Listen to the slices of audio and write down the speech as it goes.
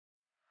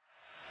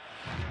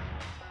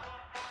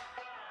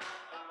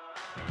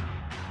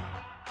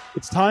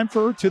It's time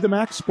for To the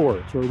Max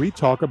Sports, where we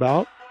talk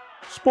about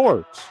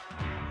sports.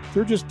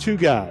 They're just two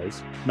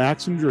guys,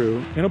 Max and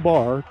Drew, in a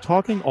bar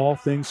talking all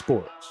things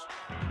sports.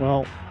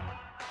 Well,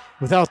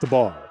 without the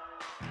bar.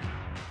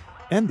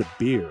 And the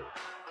beer.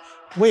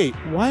 Wait,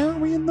 why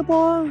aren't we in the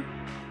bar?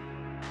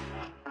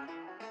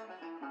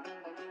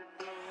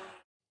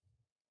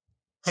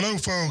 Hello,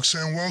 folks,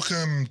 and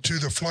welcome to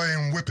the Fly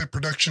and Whip It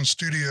Production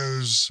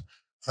Studios.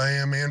 I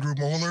am Andrew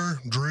Moeller.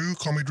 Drew,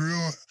 call me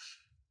Drew.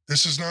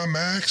 This is not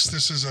Max.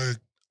 This is an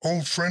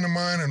old friend of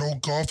mine, an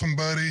old golfing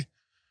buddy,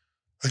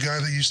 a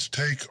guy that used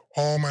to take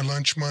all my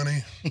lunch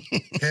money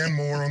and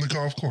more on the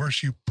golf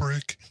course, you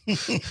prick.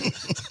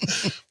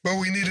 But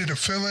we needed a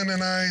fill-in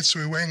tonight,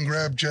 so we went and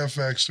grabbed Jeff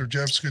Vexler.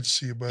 Jeff's good to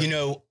see you, buddy. You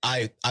know,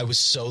 I was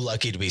so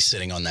lucky to be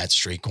sitting on that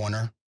street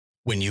corner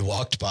when you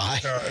walked by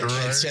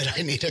and said,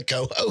 I need a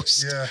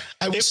co-host. Yeah.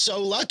 I was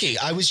so lucky.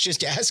 I was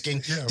just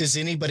asking, does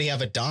anybody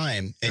have a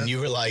dime? And you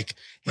were like,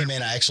 hey,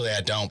 man, I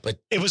don't. But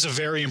it was a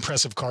very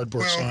impressive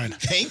cardboard sign.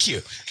 Thank you.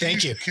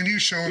 Thank you. Can you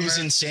show him It was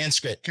that? in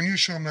Sanskrit. Can you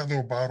show him that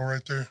little bottle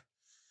right there?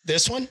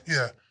 This one?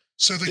 Yeah.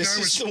 So the This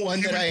guy is was the one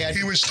he that was, I had.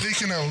 He was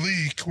taking a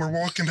leak. We're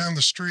walking down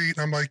the street.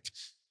 And I'm like,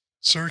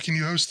 sir, can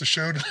you host the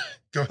show?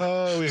 Go.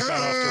 Oh, we've got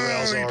off the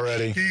rails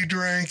already. He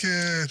drank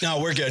it.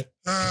 No, we're good.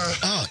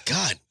 Oh,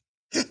 God.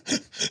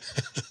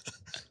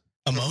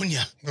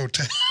 Ammonia. No,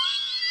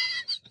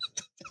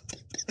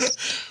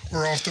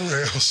 we're off the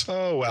rails.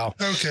 Oh, well.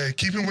 Okay,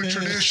 keeping with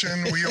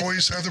tradition, we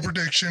always have the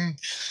prediction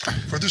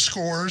for the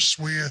scores.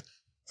 We,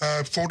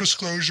 full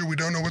disclosure, we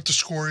don't know what the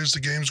score is. The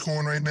game's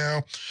going right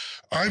now.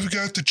 I've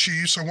got the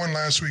Chiefs. I won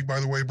last week, by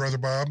the way, Brother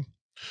Bob.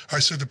 I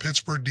said the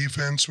Pittsburgh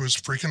defense was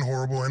freaking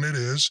horrible, and it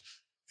is.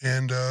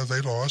 And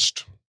they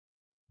lost.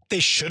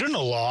 They shouldn't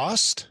have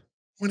lost.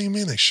 What do you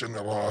mean they shouldn't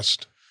have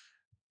lost?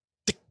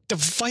 The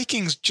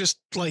Vikings just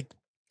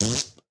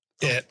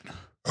it.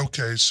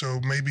 Okay, so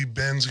maybe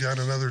Ben's got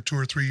another 2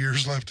 or 3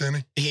 years left in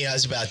him. He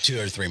has about 2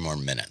 or 3 more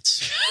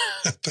minutes.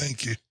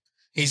 Thank you.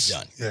 He's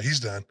done. Yeah,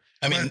 he's done.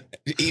 I mean,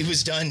 he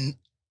was done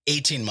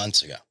 18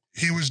 months ago.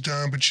 He was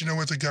done, but you know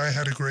what? The guy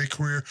had a great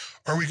career.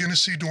 Are we going to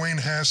see Dwayne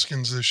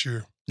Haskins this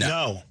year?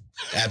 No.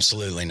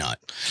 Absolutely not.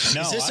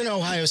 No, Is this an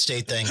Ohio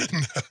State thing?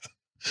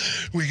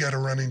 We got a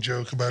running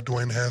joke about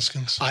Dwayne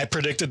Haskins. I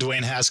predicted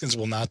Dwayne Haskins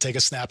will not take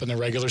a snap in the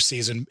regular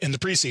season, in the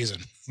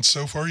preseason. And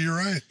so far, you're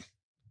right.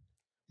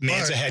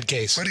 Man's a head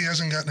case. But he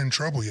hasn't gotten in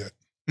trouble yet.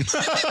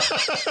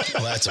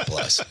 Well, that's a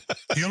plus.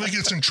 He only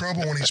gets in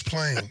trouble when he's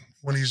playing.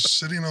 When he's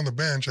sitting on the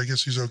bench, I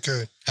guess he's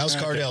okay. How's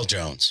Cardell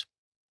Jones?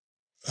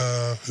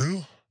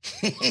 Who?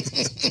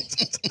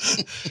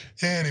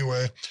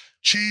 Anyway,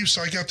 Chiefs,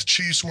 I got the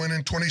Chiefs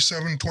winning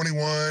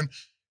 27-21.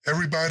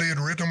 Everybody had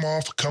written them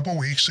off a couple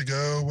weeks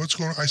ago. What's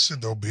going on? I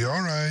said, they'll be all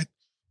right.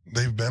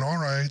 They've been all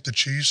right. The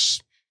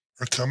Chiefs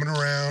are coming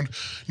around.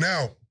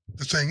 Now,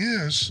 the thing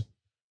is,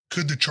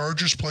 could the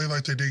Chargers play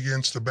like they did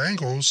against the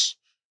Bengals?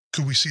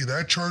 Could we see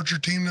that Charger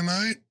team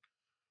tonight?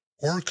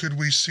 Or could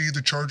we see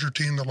the Charger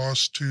team that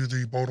lost to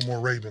the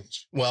Baltimore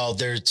Ravens? Well,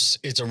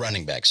 it's a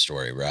running back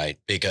story, right?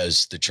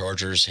 Because the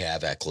Chargers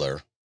have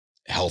Eckler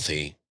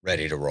healthy,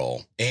 ready to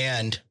roll.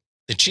 And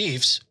the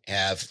Chiefs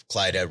have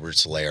Clyde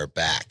Edwards-Helaire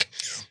back.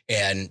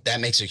 And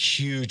that makes a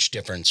huge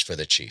difference for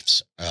the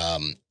Chiefs.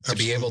 To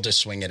be able to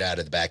swing it out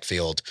of the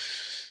backfield,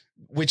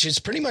 which has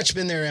pretty much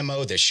been their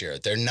MO this year.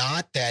 They're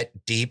not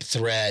that deep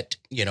threat,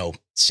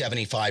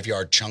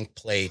 75-yard chunk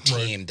play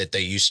team that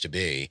they used to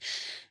be.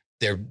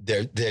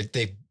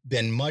 They've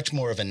been much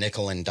more of a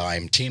nickel and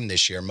dime team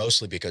this year,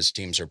 mostly because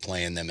teams are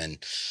playing them in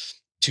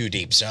too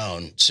deep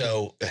zone.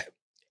 So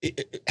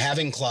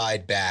having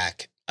Clyde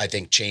back, I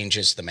think,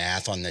 changes the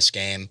math on this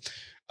game.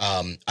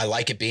 I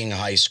like it being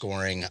high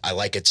scoring. I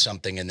like it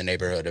something in the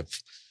neighborhood of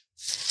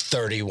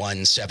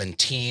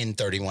 31-17,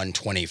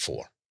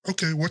 31-24.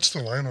 Okay, what's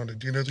the line on it?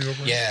 Do you know the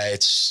over-under? Yeah,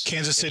 it's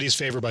Kansas City's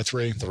favored by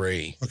 3.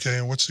 Okay,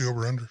 and what's the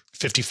over-under?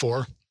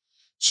 54.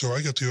 So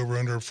I got the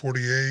over-under of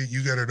 48.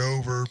 You got it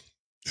over.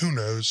 Who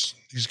knows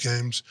these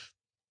games?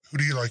 Who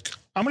do you like?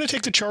 I'm going to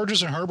take the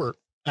Chargers and Herbert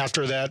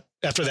after that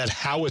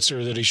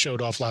howitzer that he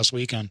showed off last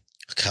weekend.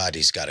 God,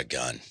 he's got a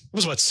gun. It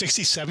was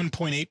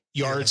 67.8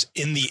 yards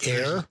in the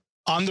air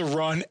on the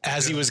run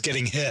as he was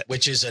getting hit.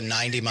 Which is a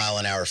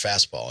 90-mile-an-hour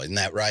fastball. Isn't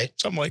that right?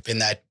 Something like that. Isn't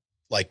that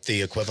like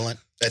the equivalent?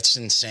 That's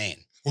insane.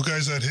 Well,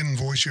 guys, that hidden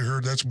voice you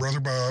heard, that's Brother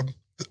Bob,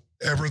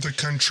 ever the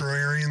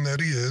contrarian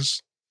that he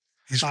is.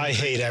 I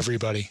hate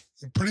everybody.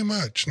 Pretty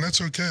much, and that's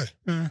okay.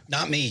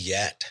 Not me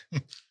yet.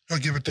 I'll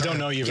give it time. I don't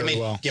know you very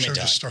well. Give me Show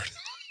time. just started.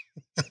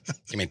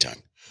 Give me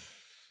time.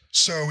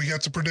 So we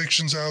got the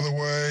predictions out of the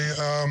way.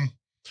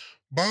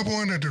 Bob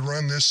wanted to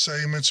run this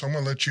segment, so I'm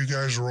going to let you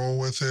guys roll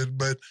with it.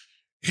 But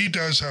he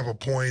does have a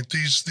point.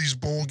 These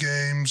bowl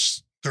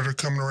games that are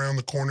coming around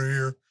the corner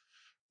here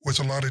with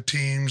a lot of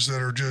teams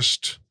that are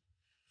just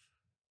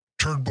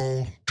turd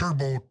bowl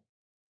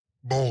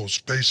bowls,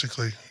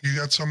 basically. You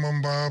got some of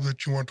them, Bob,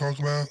 that you want to talk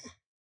about?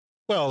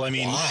 Well, I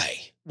mean,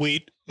 why?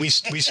 We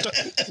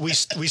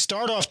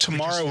start off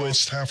tomorrow we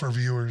just lost half our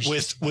viewers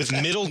with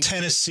Middle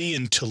Tennessee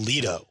and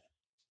Toledo.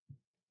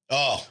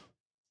 Oh,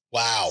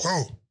 wow.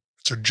 Oh,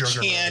 It's a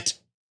juggernaut.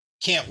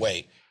 Can't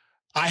wait.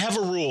 I have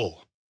a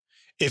rule.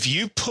 If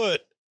you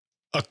put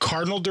a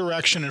cardinal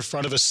direction in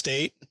front of a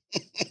state,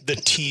 the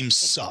team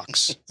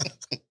sucks.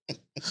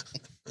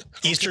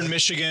 Eastern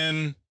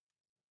Michigan,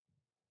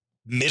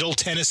 Middle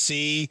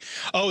Tennessee.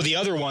 Oh, the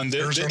other one.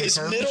 Arizona Is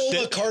Cardinals?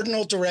 middle the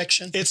cardinal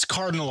direction? It's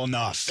cardinal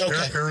enough.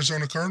 Okay.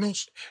 Arizona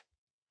Cardinals?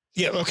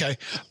 Yeah, okay.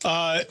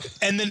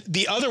 And then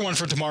the other one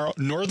for tomorrow,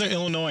 Northern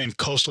Illinois and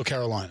Coastal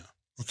Carolina.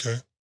 Okay.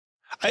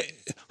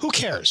 Who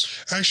cares?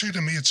 Actually,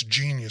 to me, it's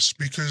genius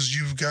because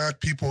you've got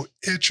people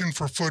itching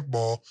for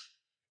football,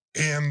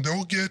 and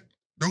they'll get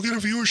a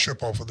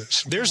viewership off of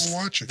this. There's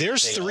watch it.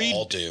 There's They three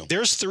all do.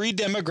 There's three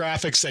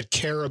demographics that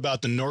care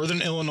about the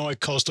Northern Illinois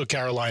Coastal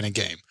Carolina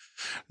game.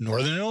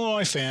 Northern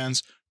Illinois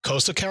fans,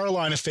 Coastal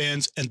Carolina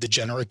fans, and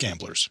degenerate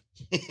gamblers.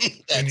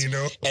 And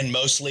and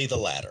mostly the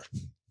latter.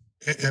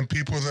 and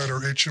people that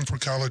are itching for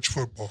college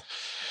football.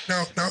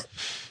 Now,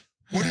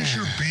 what is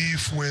your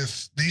beef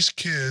with these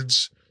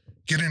kids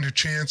getting a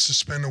chance to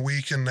spend a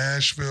week in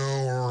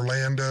Nashville or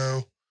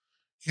Orlando?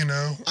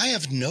 I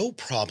have no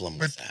problem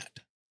with that.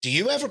 Do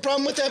you have a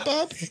problem with that,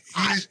 Bob?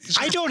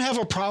 I don't have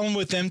a problem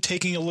with them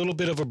taking a little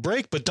bit of a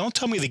break, but don't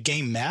tell me the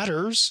game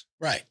matters.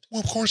 Right.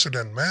 Well, of course it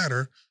doesn't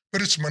matter,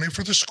 but it's money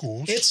for the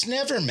schools. It's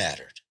never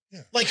mattered.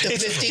 Yeah. Like the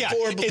It's-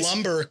 54 yeah,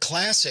 Lumber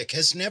Classic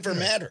has never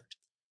mattered.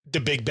 The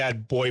big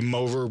bad boy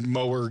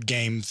mower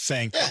game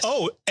thing. Yes.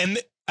 Oh, and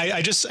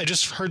I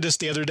just heard this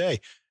the other day.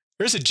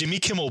 There's a Jimmy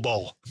Kimmel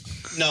Bowl.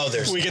 No,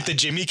 there's We not. get the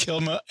Jimmy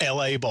Kimmel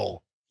LA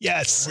Bowl.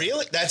 Yes,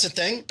 Really? That's a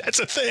thing? that's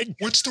a thing.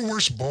 What's the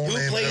worst bowl Who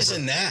name plays ever?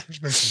 in that? There's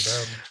been some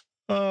bad ones.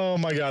 Oh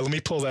my God, let me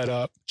pull that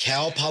up.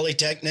 Cal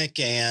Polytechnic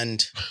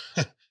and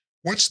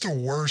What's the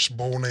worst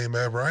bowl name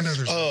ever? I know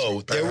there's been some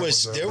bad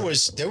ones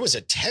ever. there was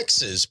a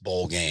Texas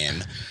bowl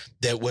game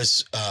that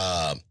was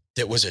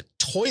a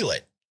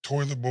toilet.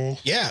 Toilet bowl.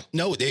 Yeah,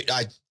 no,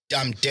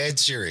 I'm dead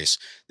serious.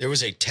 There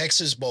was a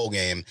Texas bowl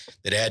game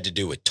that had to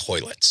do with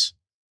toilets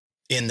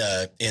in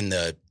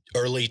the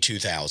early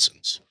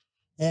 2000s.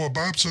 Well,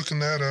 Bob's looking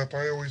that up.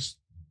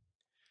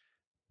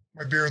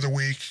 My beer of the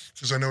week,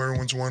 because I know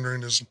everyone's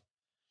wondering, is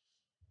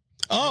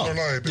Oh, Miller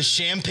Lite, the baby.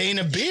 champagne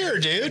of beer,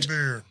 dude.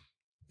 Beer.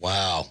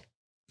 Wow.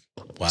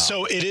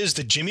 So it is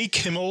the Jimmy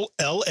Kimmel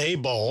LA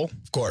Bowl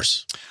Of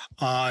course.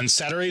 on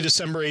Saturday,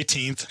 December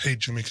 18th, Hate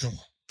Jimmy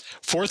Kimmel.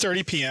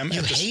 4:30 p.m. You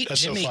at the hate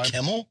Jimmy SO5.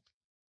 Kimmel?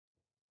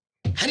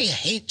 How do you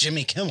hate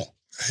Jimmy Kimmel?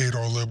 Hate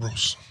all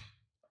liberals.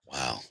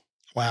 Wow.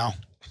 Wow.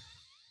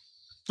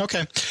 Okay.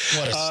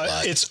 What a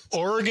slut. It's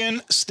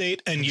Oregon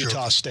State and Joke.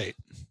 Utah State.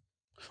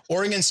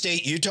 Oregon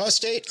State, Utah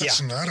State?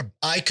 That's not a.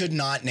 I could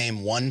not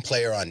name one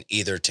player on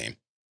either team.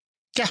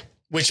 Yeah.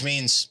 Which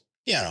means,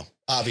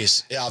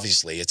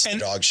 obviously it's the And-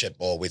 dog shit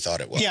bowl we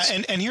thought it was. Yeah,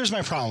 and here's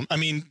my problem. I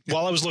mean,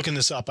 while I was looking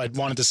this up, I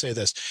wanted to say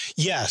this.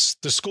 Yes,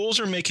 the schools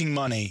are making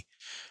money,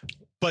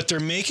 but they're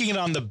making it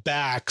on the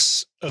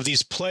backs of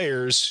these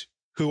players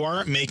who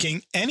aren't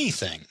making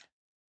anything.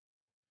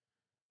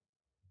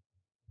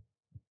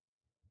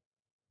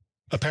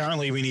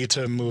 Apparently, we need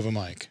to move a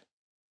mic.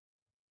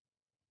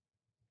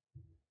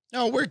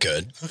 No, we're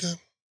good. Okay.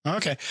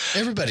 Okay.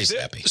 Everybody's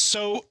happy.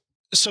 So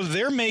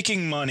they're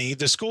making money.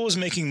 The school is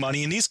making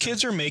money, and these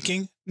kids are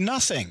making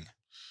nothing.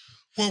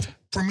 Well,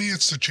 for me,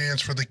 it's the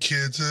chance for the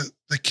kids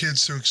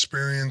to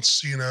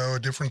experience, a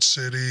different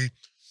city,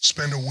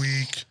 spend a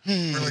week,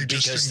 really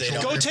just Because they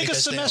enjoy don't Go it. take a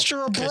because they don't-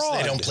 semester because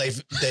abroad.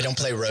 They don't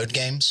play road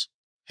games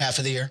half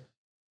of the year.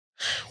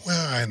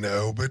 Well, I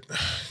know, but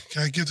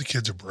can I give the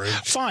kids a break?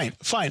 Fine.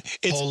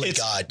 Holy It's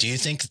God. Do you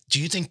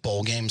think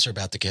bowl games are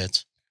about the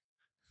kids?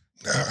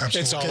 Absolutely.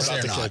 It's all Because about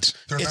they're the not. kids.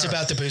 They're It's not.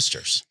 about the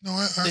boosters. No,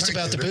 It's I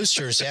about the get it.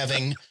 boosters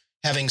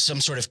having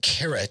some sort of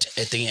carrot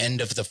at the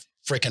end of the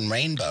freaking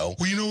rainbow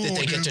Well, you know what that they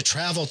we'll get do? to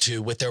travel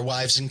to with their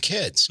wives and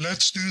kids.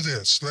 Let's do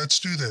this.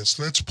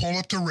 Let's pull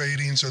up the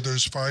ratings of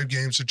those 5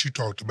 games that you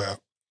talked about,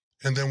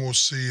 and then we'll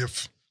see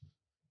if.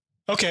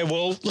 Okay,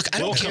 well, Look, I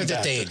we'll don't care come that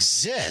back they to-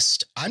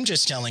 exist. I'm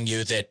just telling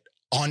you that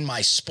on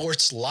my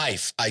sports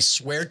life, I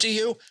swear to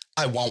you,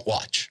 I won't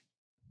watch.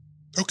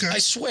 Okay. I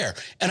swear.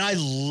 And I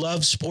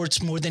love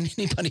sports more than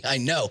anybody I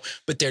know,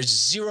 but there's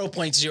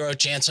 0.0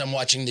 chance I'm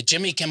watching the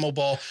Jimmy Kimmel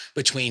Bowl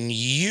between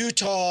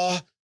Utah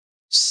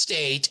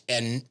State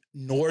and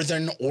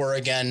Northern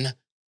Oregon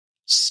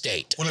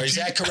State. Well, if Is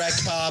you- that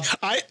correct, Bob?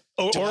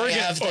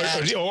 have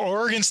that?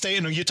 Oregon State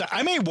and Utah.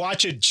 I may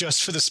watch it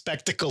just for the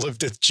spectacle of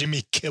the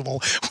Jimmy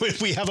Kimmel.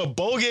 We have a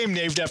bowl game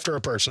named after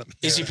a person.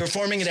 Is he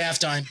performing at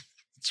halftime?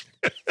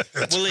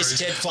 That's Will his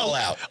crazy. tit fall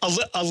out?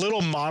 A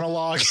little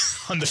monologue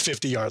on the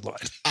 50-yard line.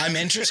 I'm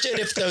interested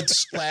if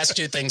those last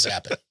two things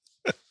happen.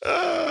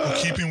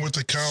 Well, keeping with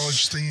the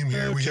college theme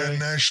here, we got Okay.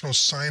 National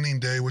Signing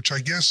Day, which I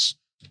guess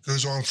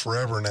goes on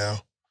forever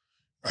now.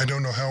 I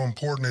don't know how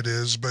important it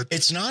is, but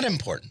It's not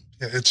important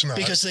it's not.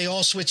 because they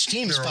all switch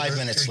teams They're 5 on it-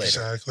 minutes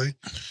later. Exactly.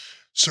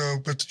 So,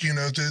 but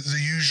the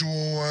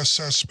usual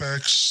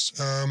suspects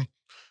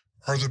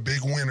are the big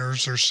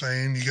winners. They're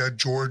saying you got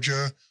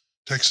Georgia,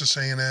 Texas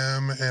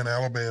A&M, and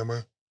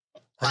Alabama.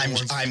 are the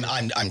ones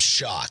that- I'm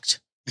shocked.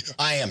 Yeah.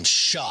 I am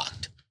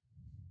shocked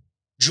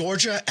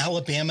Georgia,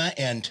 Alabama,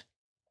 and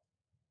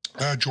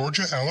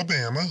Georgia,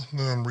 Alabama.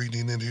 I'm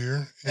reading it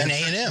here. And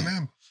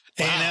A&M.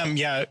 A&M,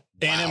 yeah.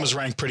 A&M was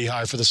ranked pretty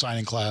high for the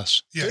signing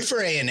class. Yeah. Good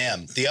for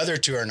A&M. The other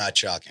two are not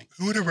shocking.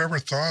 Who would have ever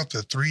thought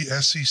that 3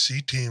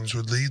 SEC teams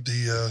would lead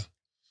the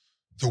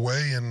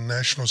way in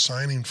national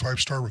signing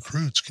 5-star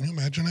recruits? Can you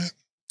imagine that?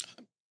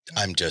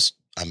 I'm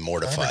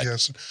mortified.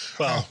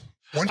 Well,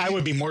 I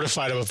would be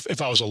mortified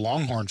if I was a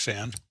Longhorn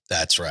fan.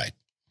 That's right.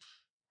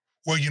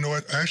 Well, you know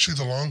what? Actually,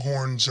 the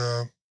Longhorns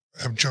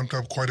have jumped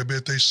up quite a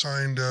bit. They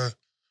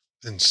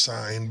didn't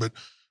sign, but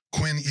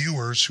Quinn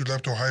Ewers, who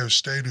left Ohio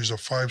State, who's a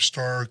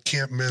 5-star,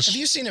 can't miss. Have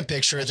you seen a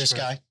picture of this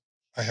guy?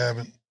 I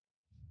haven't.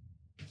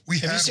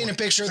 Have you seen a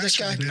picture of this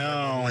guy?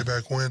 No. Way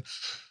back when.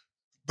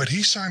 But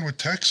he signed with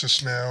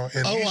Texas now.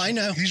 And I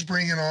know. He's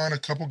bringing on a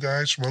couple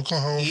guys from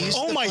Oklahoma.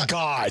 Oh, my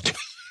God.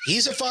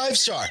 He's a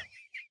 5-star.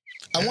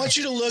 I want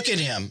you to look at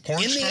him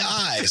in the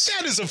eyes.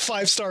 That is a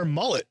 5-star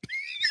mullet.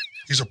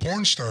 He's a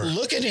porn star.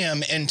 Look at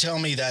him and tell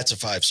me that's a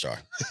 5-star.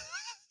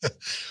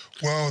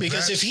 Well,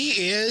 because if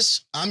he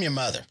is, I'm your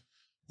mother.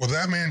 Well,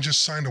 that man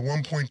just signed a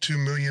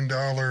 $1.2 million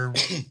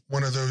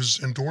one of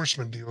those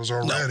endorsement deals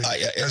already.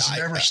 Has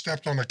never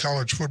stepped on a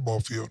college football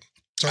field.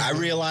 I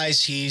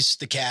realize he's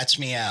the cat's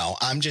meow.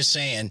 I'm just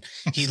saying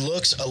he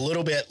looks a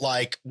little bit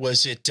like,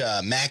 was it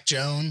Mac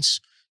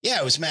Jones? Yeah,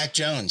 it was Mac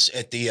Jones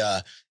at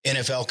the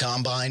NFL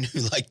Combine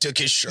who took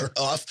his shirt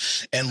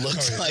off and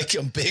looked like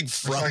a big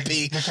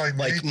frumpy,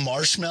 like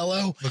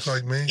marshmallow. Look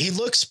like me. He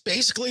looks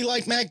basically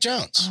like Mac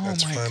Jones. Oh,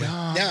 that's my funny.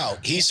 God. Now,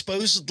 he's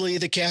supposedly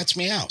the cat's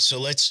meow. So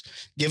let's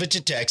give it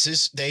to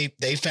Texas.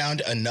 They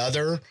found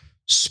another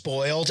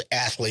spoiled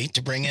athlete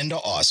to bring into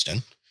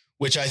Austin,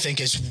 which I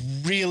think is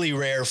really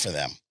rare for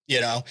them.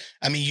 I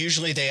mean,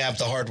 usually they have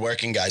the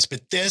hardworking guys,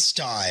 but this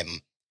time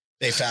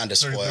they found a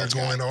spoiled They're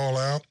going all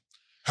out.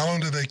 How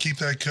long do they keep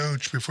that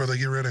coach before they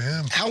get rid of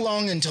him? How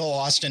long until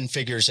Austin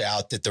figures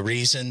out that the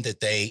reason that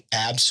they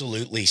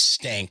absolutely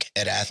stink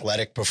at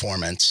athletic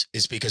performance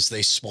is because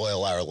they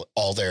spoil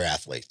all their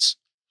athletes?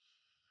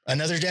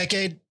 Another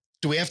decade?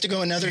 Do we have to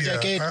go another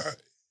decade?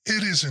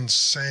 It is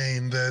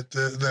insane that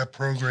that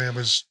program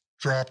has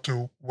dropped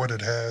to what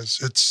it has.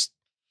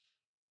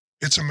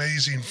 It's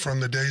amazing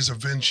from the days of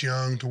Vince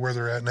Young to where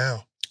they're at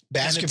now.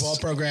 Basketball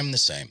program the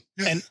same.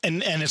 Yeah.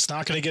 And it's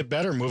not going to get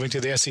better moving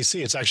to the SEC.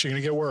 It's actually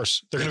going to get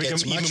worse. They're going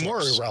to become even more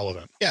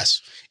irrelevant.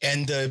 Yes.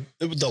 And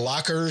the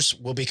lockers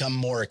will become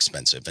more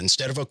expensive.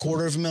 Instead of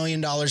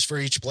 $250,000 for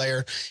each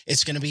player,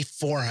 it's going to be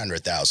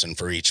 $400,000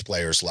 for each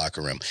player's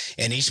locker room.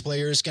 And each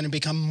player is going to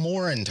become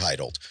more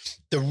entitled.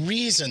 The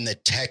reason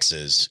that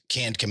Texas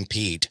can't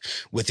compete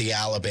with the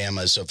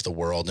Alabamas of the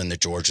world and the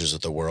Georgias of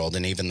the world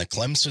and even the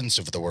Clemsons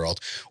of the world,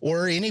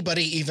 or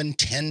anybody even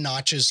 10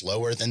 notches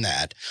lower than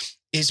that,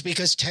 is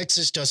because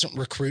Texas doesn't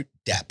recruit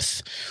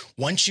depth.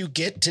 Once you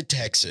get to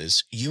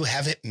Texas, you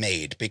have it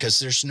made because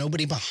there's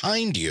nobody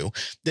behind you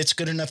that's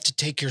good enough to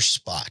take your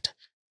spot.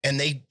 And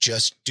they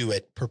just do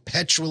it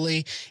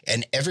perpetually.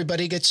 And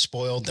everybody gets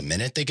spoiled the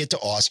minute they get to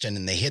Austin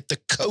and they hit the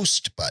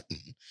coast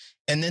button.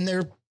 And then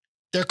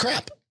they're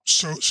crap.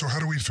 So how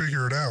do we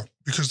figure it out?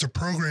 Because the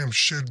program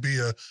should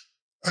be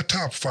a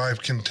top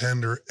 5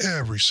 contender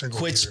every single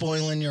year. Quit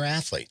spoiling your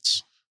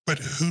athletes. But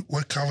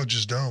what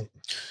colleges don't?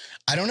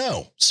 I don't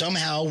know.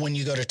 Somehow when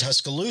you go to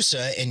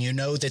Tuscaloosa and you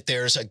know that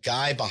there's a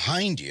guy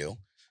behind you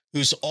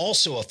who's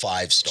also a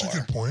 5-star. That's a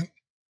good point.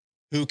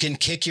 Who can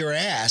kick your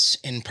ass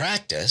in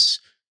practice,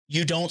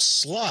 you don't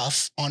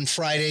slough on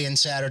Friday and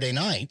Saturday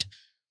night,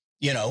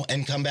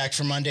 and come back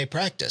for Monday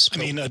practice. I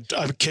mean, a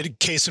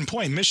case in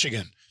point,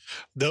 Michigan.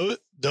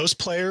 Those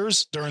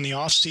players during the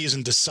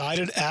offseason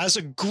decided as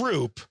a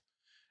group,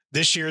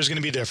 this year is going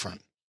to be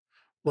different.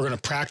 We're going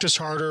to practice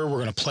harder. We're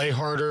going to play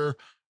harder.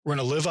 We're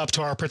going to live up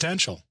to our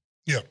potential.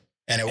 Yeah.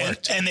 And it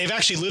worked. And they've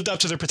actually lived up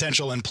to their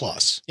potential and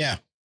plus. Yeah.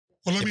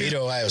 Well, they beat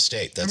Ohio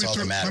State. That's all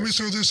that matters. Let me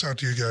throw this out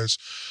to you guys.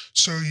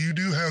 So you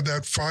do have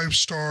that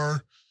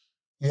 5-star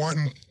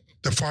wanting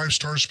the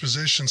 5-stars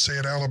position, say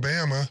at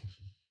Alabama.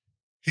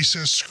 He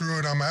says, screw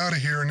it, I'm out of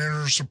here, and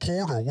enters the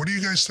portal. What do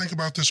you guys think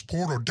about this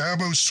portal?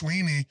 Dabo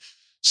Sweeney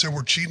said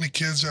we're cheating the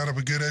kids out of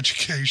a good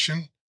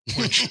education.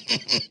 Which,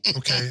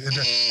 okay,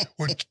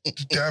 what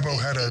Dabo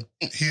had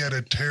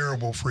a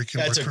terrible freaking.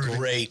 That's recruiting. A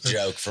great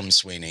joke from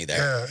Sweeney there.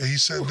 Yeah, he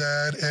said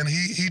that, and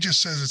he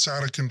just says it's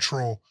out of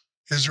control.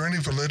 Is there any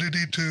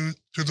validity to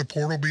the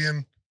portal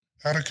being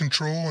out of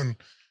control, and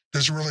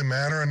does it really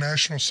matter on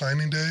National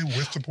Signing Day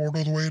with the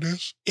portal the way it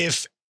is?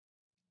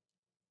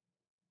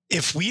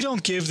 If we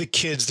don't give the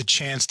kids the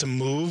chance to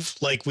move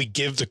like we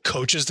give the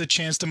coaches the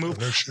chance to move,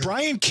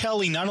 Brian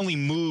Kelly not only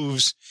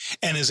moves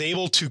and is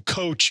able to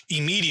coach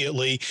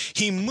immediately,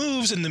 he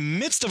moves in the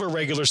midst of a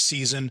regular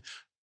season,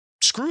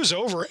 screws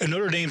over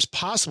Notre Dame's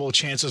possible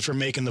chances for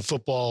making the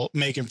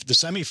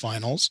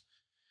semifinals,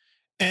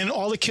 and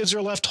all the kids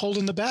are left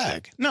holding the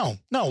bag. No,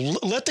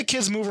 let the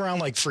kids move around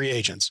like free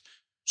agents.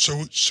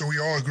 So we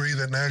all agree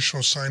that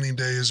National Signing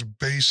Day is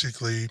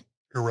basically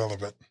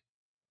irrelevant.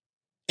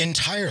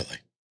 Entirely.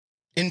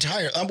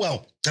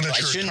 Well, And I it's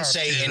your shouldn't top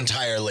say tier.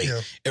 entirely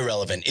Yeah.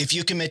 irrelevant. If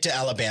you commit to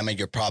Alabama,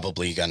 you're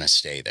probably going to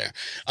stay there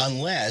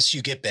unless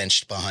you get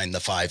benched behind the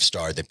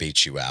 5-star that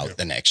beats you out Yeah.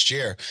 the next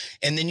year.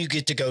 And then you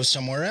get to go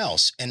somewhere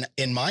else. And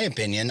in my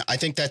opinion, I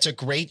think that's a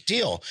great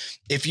deal.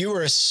 If you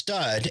were a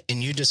stud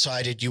and you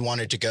decided you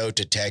wanted to go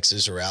to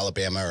Texas or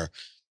Alabama or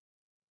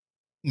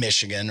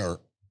Michigan or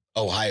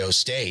Ohio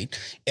State,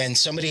 and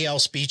somebody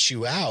else beats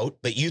you out,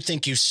 but you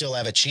think you still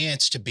have a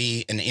chance to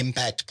be an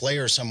impact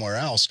player somewhere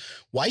else,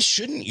 why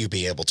shouldn't you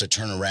be able to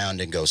turn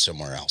around and go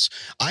somewhere else?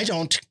 I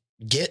don't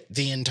get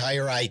the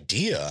entire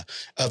idea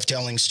of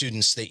telling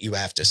students that you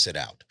have to sit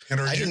out.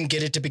 And I didn't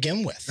get it to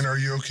begin with. And are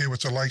you okay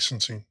with the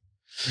licensing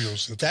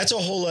deals? That's a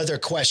whole other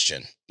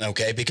question,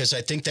 okay? Because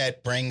I think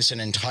that brings an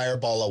entire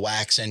ball of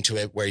wax into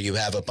it where you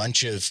have a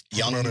bunch of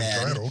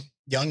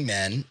young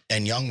men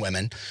and young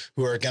women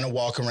who are going to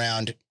walk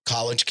around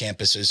college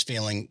campuses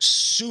feeling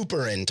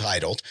super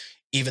entitled,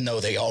 even though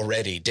they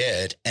already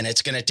did. And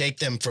it's going to take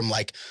them from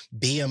like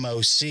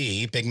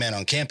BMOC, big men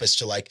on campus,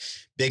 to like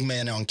big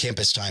men on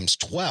campus times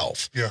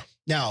 12. Yeah.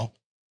 Now,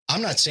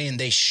 I'm not saying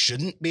they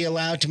shouldn't be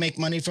allowed to make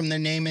money from their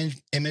name and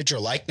image or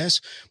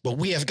likeness, but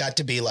we have got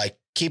to be like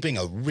keeping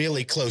a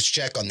really close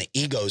check on the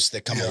egos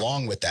that come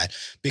along with that,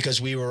 because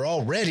we were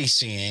already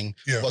seeing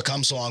what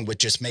comes along with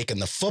just making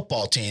the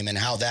football team and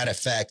how that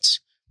affects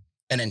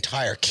an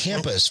entire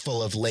campus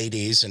full of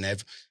ladies and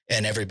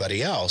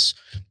everybody else.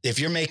 If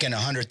you're making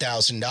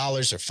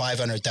 $100,000 or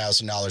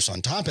 $500,000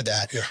 on top of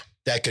that,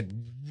 that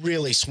could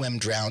really swim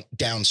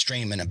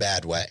downstream in a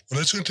bad way.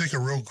 Well, it's going to take a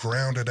real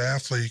grounded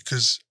athlete,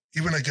 because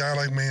even a guy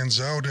like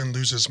Manziel didn't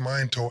lose his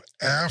mind till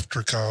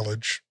after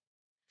college.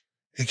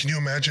 And can you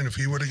imagine if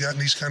he would have gotten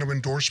these kind of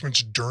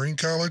endorsements during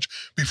college,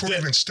 before he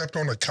even stepped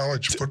on a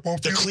college football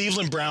field? The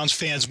Cleveland Browns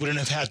fans wouldn't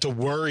have had to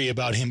worry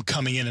about him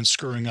coming in and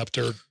screwing up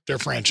their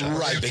franchise.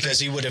 Right, because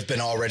he would have been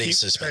already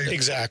suspended.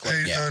 Exactly.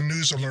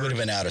 News alert. He would have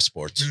been out of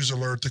sports. News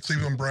alert. The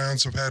Cleveland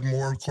Browns have had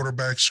more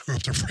quarterbacks screw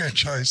up their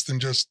franchise than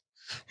just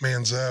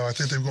Manziel. I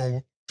think they've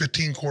gone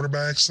 15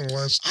 quarterbacks in the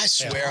last. I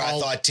swear I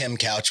thought Tim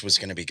Couch was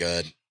going to be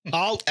good.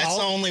 That's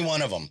the only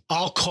one of them.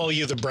 I'll call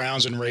you the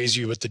Browns and raise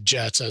you with the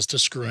Jets as to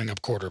screwing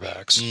up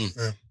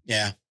quarterbacks.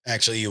 Yeah,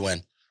 actually, you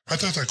win. I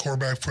thought that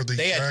quarterback for the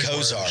They had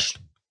Jaguars.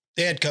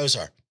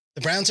 Kosar.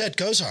 The Browns had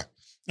Kosar.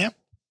 Yeah.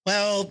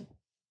 Well,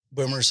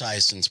 Boomer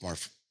Esiason's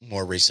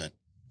more recent.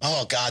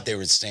 Oh God, they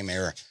were the same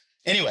era.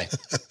 Anyway,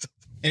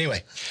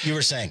 you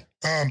were saying.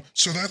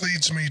 So that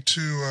leads me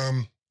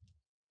to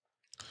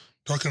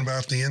talking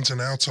about the ins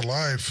and outs of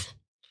life.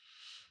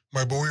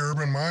 My boy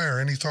Urban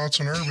Meyer. Any thoughts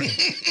on Urban?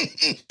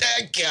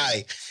 That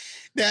guy.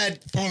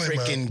 That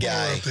freaking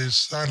guy.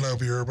 I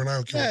love you, Urban. I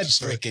don't care what to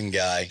say. That freaking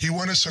guy. He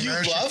won us a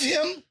national. You love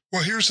him?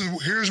 Well, here's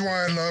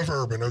why I love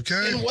Urban.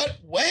 Okay. In what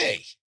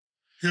way?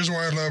 Here's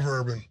why I love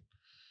Urban.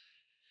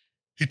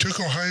 He took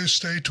Ohio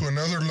State to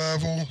another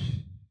level,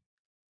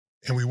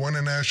 and we won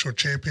a national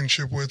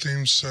championship with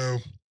him. So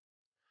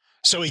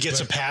he gets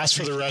a pass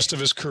for the rest of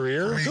his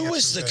career? Who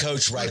was the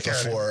coach right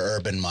before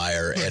Urban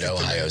Meyer at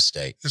Ohio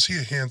State? Is he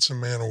a handsome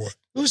man or what?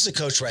 Who's the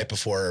coach right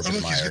before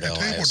Urban Meyer at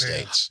Ohio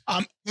State?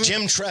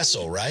 Jim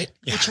Tressel, right?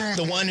 Yeah.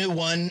 The one who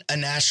won a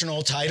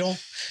national title.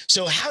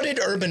 So how did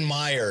Urban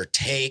Meyer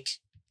take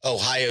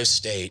Ohio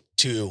State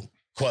to,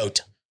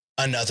 quote,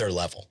 another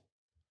level?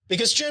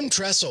 Because Jim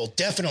Tressel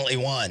definitely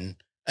won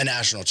a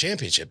national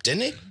championship,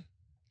 didn't he?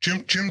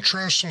 Jim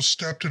Tressel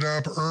stepped it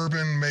up.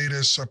 Urban made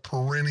us a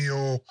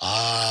perennial.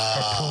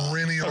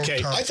 Okay.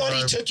 Top I thought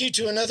he five. took you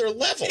to another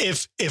level.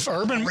 If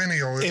Urban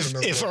Perennial.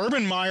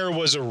 Urban Meyer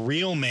was a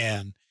real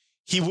man,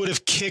 he would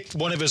have kicked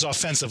one of his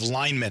offensive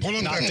linemen, Pull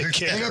up not the that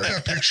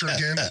kicker. picture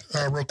again,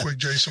 real quick,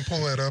 Jason.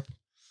 Pull that up.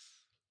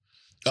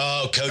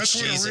 Oh, Coach That's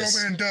what Jesus. a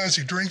real man does.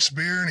 He drinks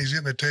beer and he's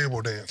getting a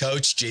table dance.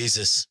 Coach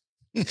Jesus.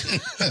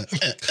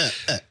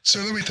 So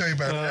let me tell you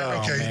about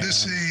Oh, it. Okay, man.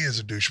 he is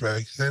a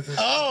douchebag.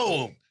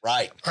 Oh,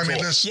 right. I mean,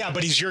 Cool. this. Yeah,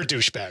 but he's your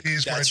douchebag.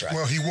 He's That's right.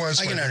 Well, he was.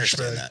 I my can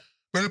understand douchebag.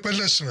 that. But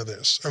listen to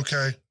this,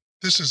 okay?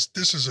 This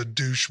is a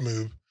douche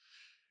move.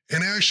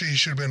 And actually, he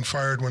should have been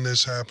fired when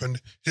this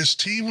happened. His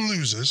team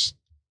loses,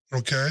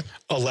 okay?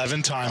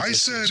 11 times. I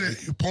this said,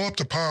 season. pull up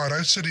the pod.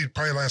 I said he'd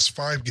probably last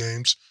 5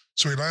 games.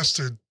 So he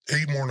lasted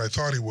 8 more than I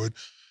thought he would.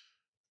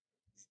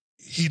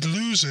 He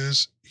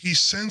loses. He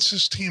sends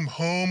his team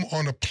home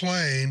on a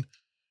plane.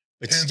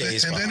 But And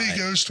stays then he behind.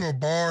 goes to a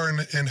bar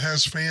and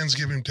has fans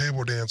give him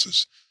table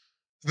dances.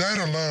 That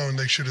alone,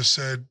 they should have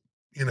said,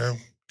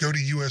 go to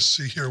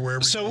USC or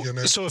wherever.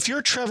 So if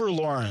you're Trevor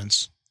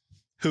Lawrence,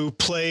 who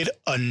played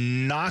a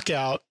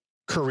knockout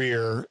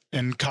career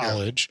in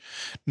college,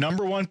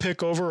 number 1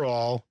 pick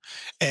overall,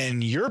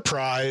 and your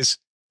prize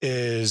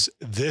is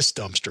this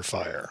dumpster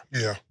fire.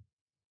 Yeah.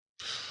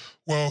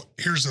 Well,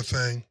 here's the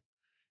thing.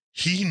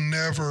 He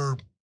never,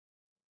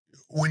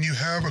 when you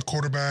have a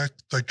quarterback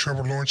like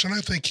Trevor Lawrence, and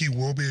I think he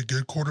will be a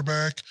good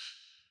quarterback,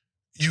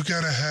 you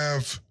got to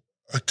have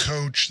a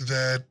coach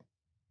that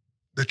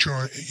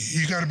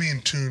you got to be in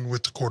tune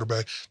with the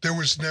quarterback. There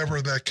was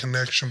never that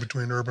connection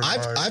between Urban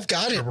Meyer I've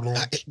got Trevor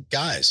Lawrence. it.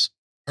 Guys,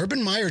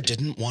 Urban Meyer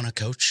didn't want to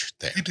coach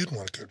there. He didn't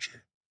want to coach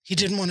there. He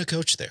didn't want to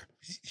coach there.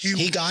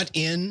 He got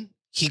in,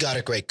 he got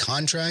a great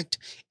contract,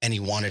 and he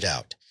wanted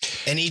out.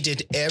 And he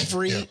did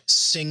every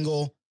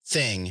single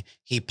thing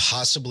he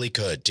possibly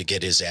could to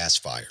get his ass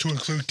fired. To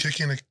include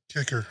kicking a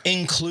kicker.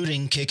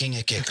 Including kicking a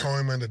To kicker. call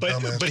him a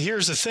dumbass. But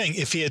here's the thing.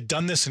 If he had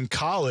done this in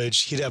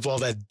college, he'd have all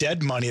that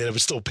dead money that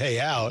would still pay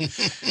out.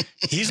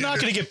 He's not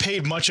going to get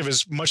paid much of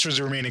his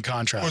remaining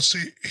contract. Well,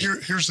 see,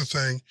 here's the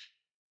thing.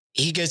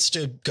 He gets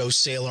to go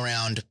sail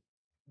around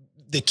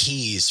the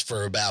Keys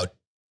for about,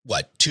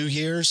 2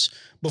 years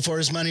before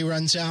his money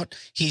runs out?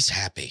 He's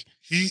happy.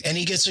 And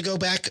he gets to go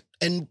back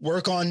and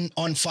work on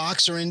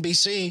Fox or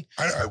NBC.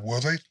 Will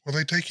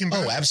they take him back?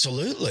 Oh,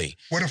 absolutely.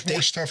 What if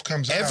more stuff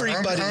comes out?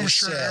 I'm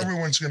sure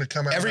everyone's going to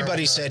come out.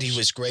 Everybody said he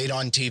was great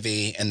on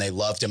TV and they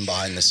loved him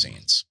behind the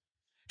scenes.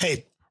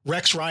 Hey,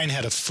 Rex Ryan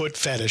had a foot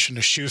fetish and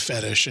a shoe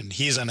fetish, and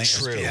he's on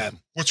ESPN.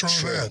 What's wrong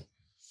with that?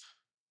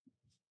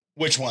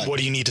 Which one? What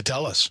do you need to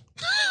tell us?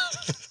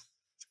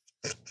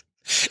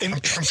 I'm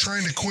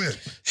trying to quit.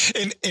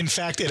 In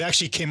fact, it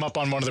actually came up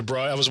on one of the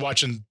I was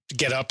watching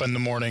Get Up in the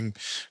morning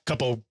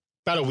about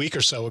a week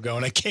or so ago,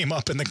 and it came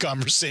up in the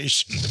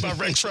conversation about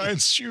Rex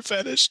Ryan's shoe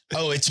fetish.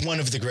 Oh, it's one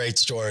of the great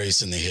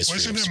stories in the history.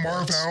 Wasn't it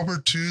Marv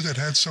Albert too that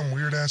had some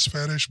weird ass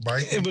fetish?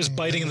 It was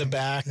biting in the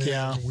back.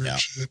 Yeah. Weird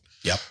shit.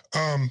 Yep.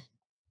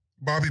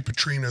 Bobby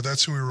Petrino,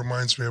 that's who he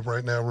reminds me of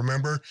right now.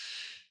 Remember,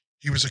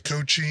 he was a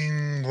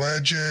coaching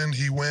legend.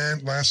 He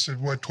lasted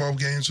 12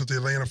 games with the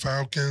Atlanta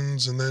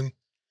Falcons, and then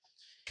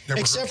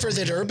except for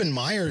that, Urban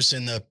Meyer's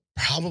in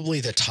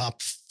probably the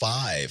top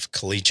 5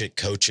 collegiate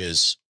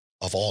coaches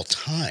of all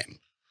time.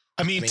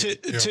 I mean, to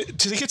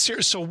get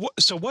serious. So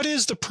what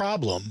is the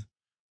problem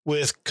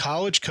with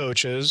college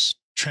coaches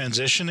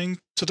transitioning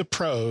to the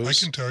pros I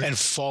can tell you. And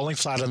falling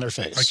flat on their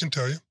face? I can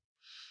tell you.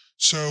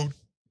 So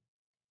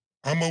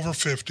I'm over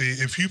 50.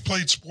 If you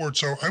played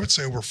sports, I would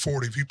say over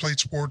 40. If you played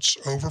sports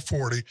over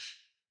 40,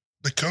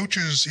 the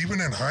coaches, even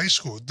in high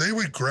school, they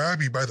would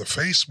grab you by the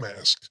face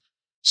mask.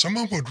 Some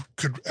of them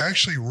could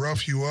actually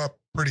rough you up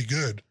pretty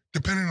good,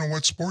 depending on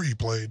what sport you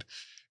played.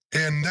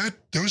 And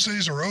those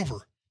days are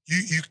over.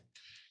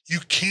 You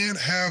can't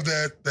have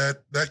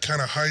that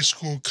kind of high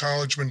school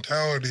college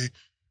mentality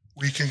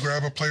where you can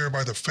grab a player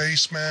by the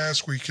face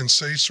mask, where you can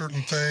say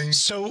certain things.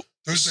 So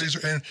those days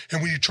are, and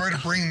when you try to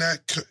bring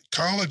that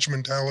college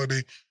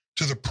mentality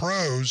to the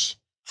pros,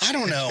 I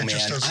don't know, it man.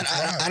 just doesn't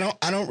fly.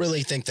 I don't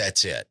really think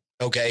that's it.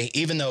 Okay.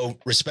 Even though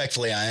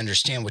respectfully, I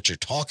understand what you're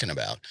talking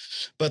about,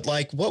 but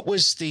what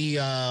was the,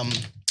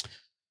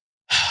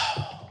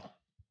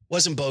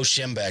 wasn't Bo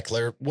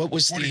Schembechler? What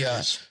was Woody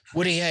Hayes.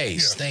 Woody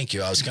Hayes? Yeah. Thank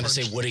you. I was going to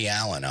say Woody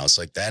Allen. I was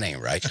like, that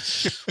ain't right.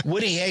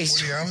 Woody Hayes.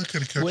 Woody Allen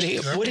could have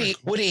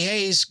coached. Woody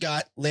Hayes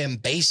got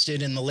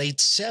lambasted in the late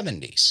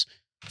 70s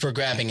for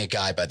grabbing a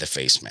guy by the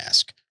face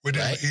mask.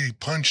 Right? He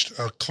punched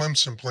a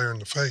Clemson player in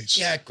the face.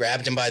 Yeah,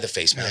 grabbed him by the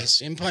face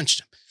mask and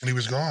punched him. And he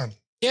was gone.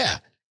 Yeah.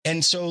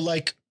 And so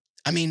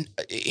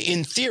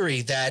in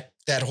theory, that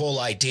whole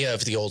idea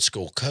of the old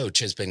school coach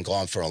has been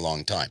gone for a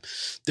long time.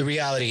 The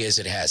reality is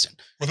it hasn't.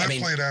 Well, that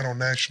played out on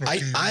national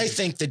TV. I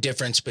think the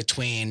difference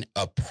between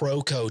a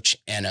pro coach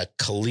and a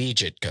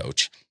collegiate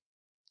coach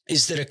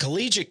is that a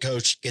collegiate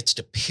coach gets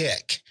to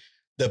pick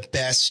the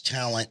best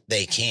talent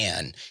they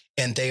can,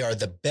 and they are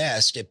the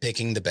best at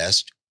picking the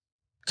best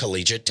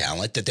collegiate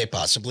talent that they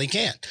possibly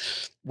can.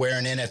 Where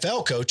an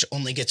NFL coach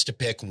only gets to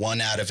pick 1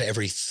 out of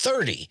every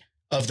 30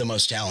 of the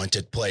most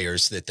talented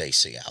players that they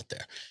see out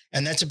there.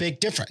 And that's a big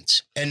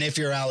difference. And if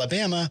you're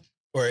Alabama,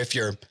 or if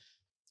you're,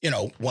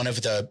 one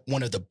of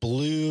the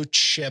blue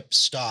chip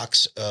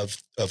stocks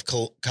of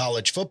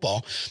college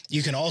football,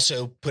 you can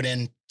also put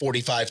in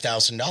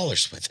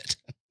 $45,000 with it.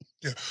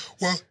 Yeah.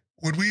 Well,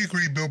 would we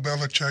agree Bill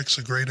Belichick's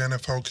a great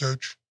NFL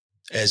coach?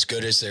 As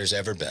good as there's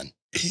ever been.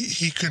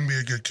 He couldn't be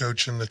a good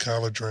coach in the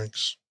college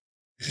ranks.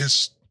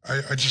 It's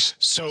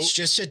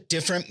just a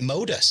different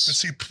modus. But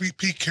see,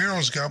 Pete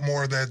Carroll's got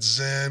more of that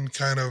Zen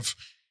kind of.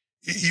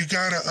 You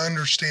got to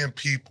understand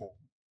people,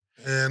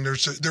 and there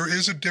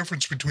is a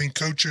difference between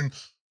coaching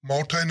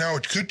now.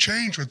 It could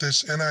change with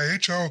this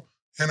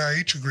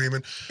NIH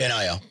agreement.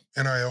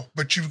 NIL,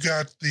 but you've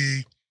got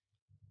the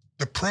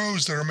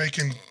pros that are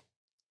making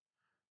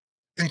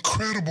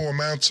incredible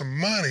amounts of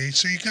money,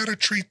 so you got to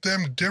treat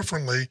them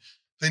differently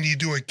than you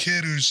do a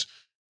kid who's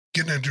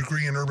getting a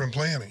degree in urban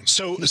planning.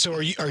 So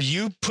are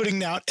you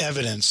putting out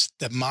evidence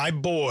that my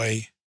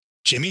boy,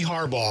 Jimmy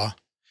Harbaugh,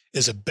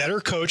 is a better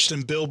coach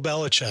than Bill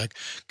Belichick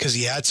because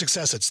he had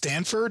success at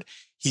Stanford,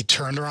 he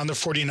turned around the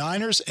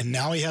 49ers, and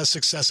now he has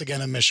success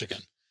again in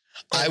Michigan?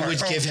 I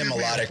would give him a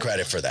lot of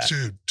credit for that.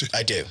 Dude.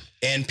 I do.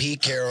 And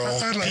Pete Carroll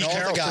and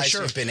all the guys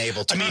who've been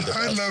able to do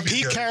that.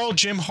 Pete Carroll,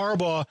 Jim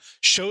Harbaugh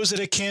shows that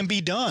it can be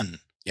done.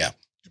 Yeah.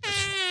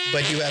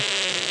 But you have...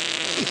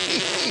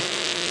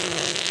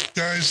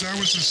 Guys, that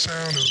was the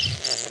sound of.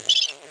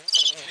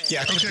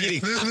 Yeah, okay.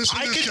 Listen to this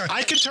guy.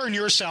 I could turn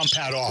your sound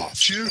pad off.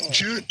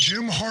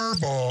 Jim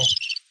Harbaugh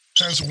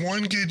has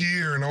one good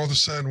year, and all of a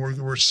sudden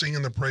we're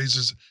singing the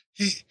praises.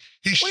 He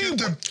shit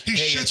the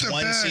it's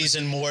one bed.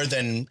 season more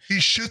than He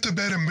shit the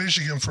bed in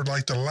Michigan for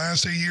like the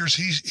last 8 years.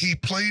 He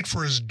played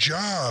for his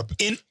job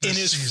in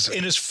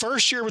his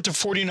first year with the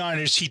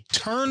 49ers. He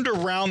turned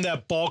around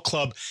that ball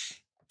club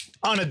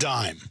on a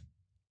dime.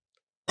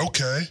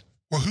 Okay.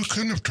 Well, who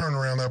couldn't have turned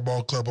around that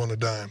ball club on a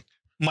dime?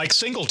 Mike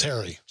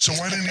Singletary. So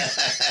why didn't he?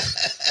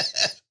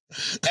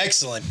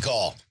 Excellent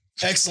call.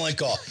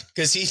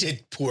 Because he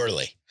did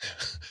poorly.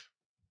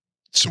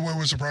 So what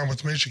was the problem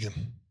with Michigan?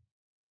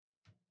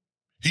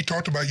 He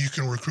talked about you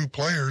can recruit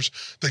players.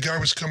 The guy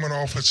was coming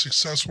off a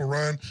successful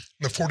run in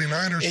the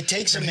 49ers. It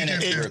takes a minute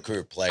to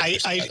recruit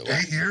players. by the way.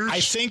 8 years? I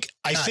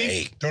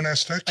think. Don't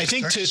ask Texas. I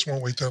think Texas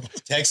won't wait that long.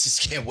 Texas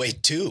can't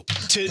wait too.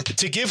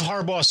 To give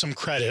Harbaugh some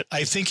credit,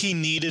 I think he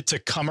needed to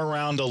come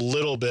around a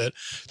little bit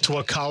to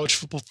what college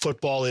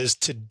football is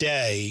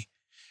today,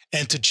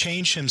 and to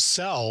change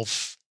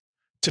himself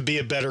to be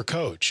a better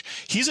coach.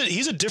 He's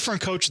a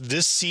different coach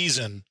this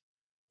season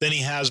than he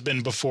has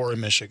been before in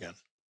Michigan.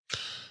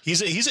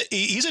 He's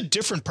a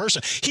different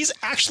person. He's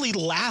actually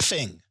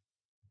laughing.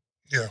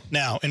 Yeah.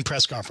 Now in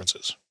press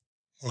conferences.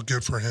 Well,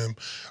 good for him.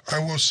 I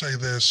will say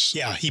this.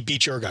 Yeah, he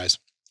beat your guys.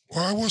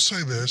 Well, I will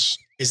say this.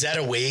 Is that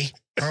a we?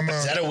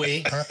 Is that a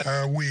we?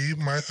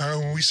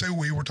 When we say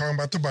we, we're talking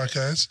about the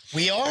Buckeyes.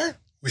 We are?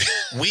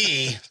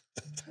 We.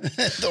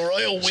 The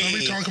royal we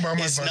Somebody talk about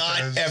my is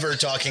Buckeyes. not ever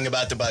talking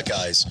about the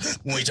Buckeyes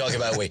when we talk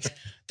about we.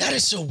 That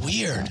is so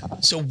weird.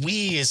 So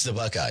we is the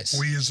Buckeyes.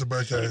 We is the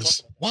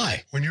Buckeyes.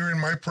 Why? When you're in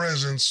my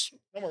presence,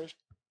 No worries.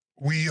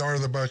 we are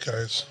the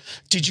Buckeyes.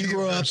 Did you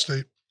grow up?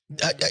 State.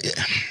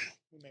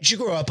 Did you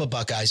grow up a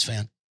Buckeyes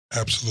fan?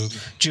 Absolutely.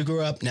 Did you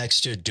grow up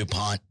next to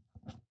DuPont?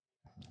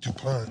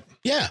 DuPont.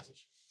 Yeah.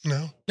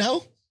 No.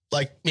 No?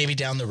 Like maybe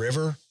down the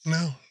river?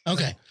 No.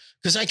 Okay.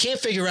 Because I can't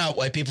figure out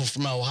why people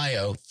from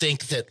Ohio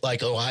think that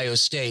like Ohio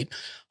State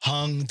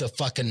hung the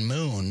fucking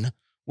moon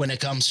when it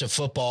comes to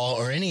football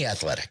or any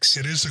athletics.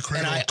 It is the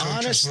cradle And I of coaches.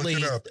 honestly-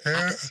 Look it up.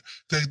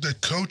 The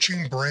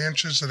coaching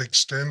branches that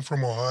extend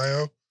from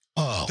Ohio,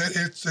 Oh,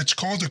 it's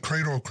called the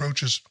cradle of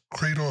coaches.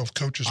 Cradle of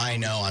coaches. I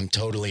know. I'm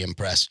totally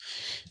impressed.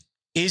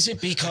 Is it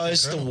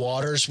because the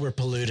waters were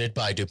polluted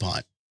by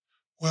DuPont?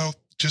 Well,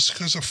 just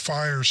because a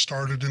fire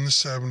started in the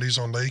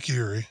 70s on Lake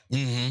Erie,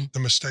 Mm-hmm. the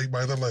mistake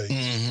by the lake.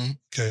 Mm-hmm.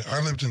 Okay,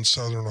 I lived in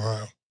Southern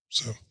Ohio,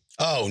 so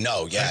Oh,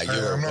 no. Yeah,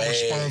 I'm not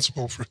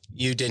responsible for.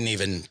 You didn't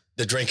even,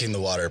 the drinking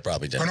the water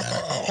probably didn't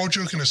matter. All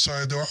joking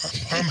aside, though,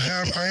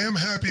 I am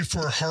happy for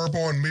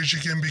Harbaugh and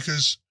Michigan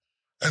because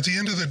at the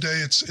end of the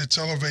day, it's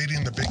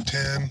elevating the Big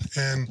Ten,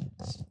 and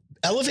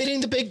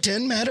Elevating the Big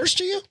Ten matters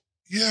to you?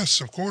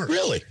 yes, of course.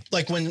 Really?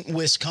 Like when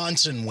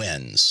Wisconsin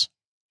wins,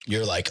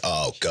 you're like,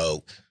 oh,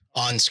 go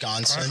on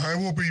Wisconsin. I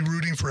will be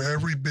rooting for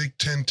every Big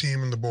Ten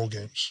team in the bowl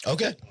games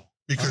Okay.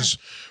 because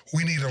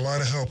we need a lot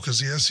of help because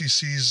the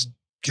SEC's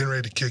getting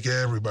ready to kick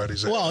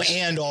everybody's ass. Well,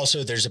 and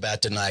also there's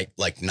about to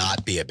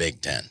not be a Big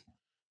Ten.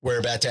 We're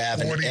about to have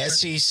What an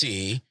do you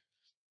SEC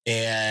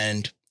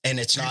and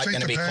it's Do you not think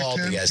going to the be called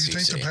Pac-10 the Do you think the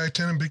SEC.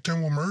 Pac-10 and Big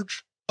Ten will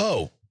merge?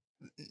 Oh,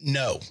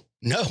 no,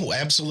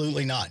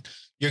 absolutely not.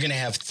 You're going to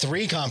have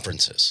 3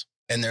 conferences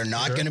and they're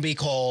not Okay. going to be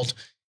called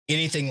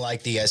anything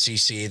like the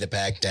SEC, the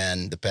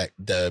Pac-10,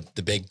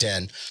 the Big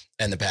Ten,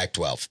 and the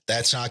Pac-12.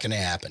 That's not going to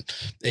happen.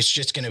 It's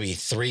just going to be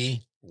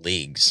 3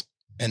 leagues,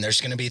 and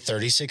there's going to be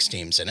 36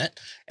 teams in it,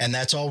 and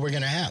that's all we're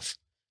going to have.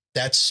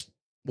 That's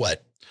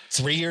what,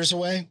 3 years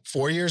away,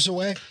 4 years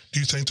away? Do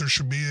you think there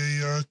should be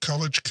a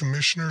college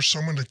commissioner,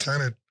 someone to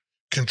kind of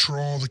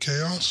control the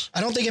chaos?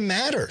 I don't think it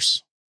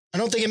matters.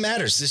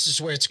 This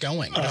is where it's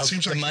going. It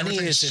seems the like money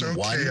everything's is in so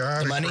one. The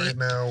chaotic money, right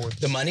now.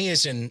 the money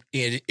is in.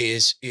 It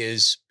is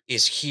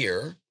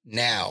here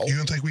now. You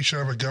don't think we should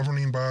have a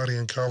governing body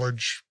in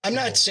college? I'm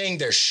not saying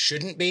there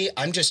shouldn't be.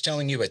 I'm just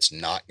telling you it's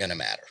not going to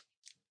matter.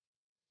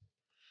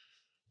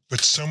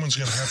 But someone's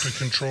going to have to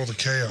control the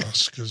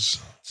chaos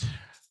because.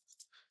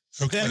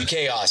 Okay. The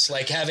chaos,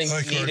 like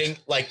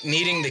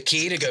needing the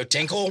key to go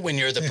tinkle when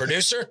you're the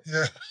producer.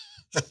 Yeah.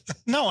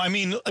 No, I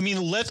mean,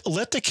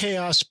 let the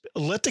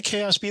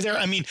chaos be there.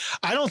 I mean,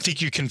 I don't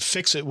think you can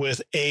fix it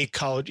with a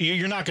college.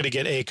 You're not going to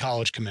get a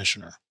college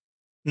commissioner.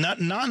 Not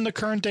in the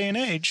current day and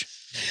age.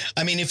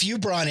 I mean, if you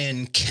brought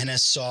in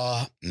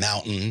Kennesaw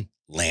Mountain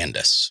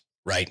Landis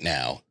right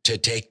now to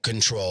take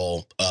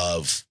control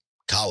of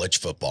college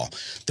football,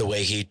 the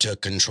way he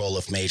took control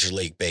of Major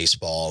League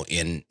Baseball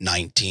in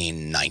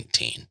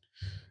 1919,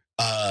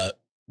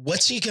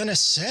 what's he going to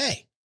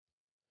say?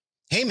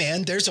 Hey,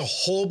 man, there's a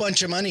whole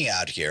bunch of money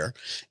out here,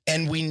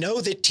 and we know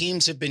that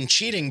teams have been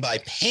cheating by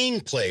paying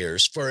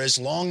players for as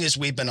long as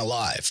we've been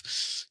alive.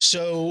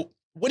 So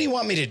what do you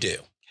want me to do?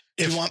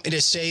 Do you want me to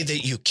say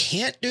that you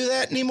can't do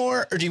that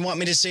anymore, or do you want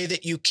me to say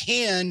that you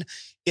can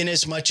in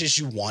as much as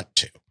you want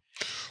to?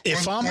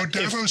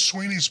 Davo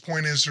Sweeney's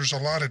point is there's a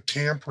lot of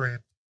tampering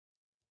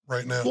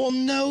right now. Well,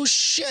 no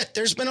shit.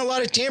 There's been a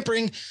lot of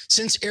tampering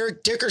since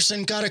Eric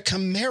Dickerson got a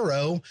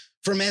Camaro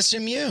from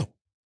SMU.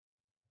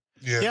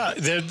 Yeah.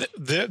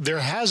 There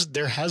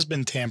has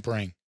been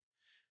tampering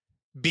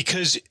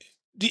because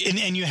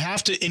and you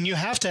have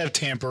to have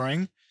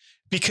tampering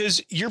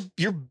because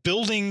you're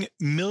building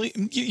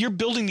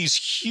these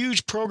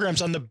huge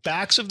programs on the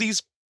backs of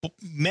these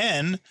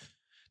men,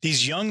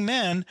 these young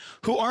men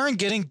who aren't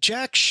getting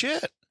jack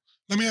shit.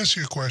 Let me ask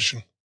you a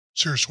question.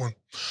 Serious one.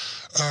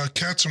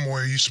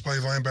 Katzenmoyer used to play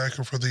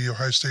linebacker for the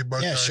Ohio State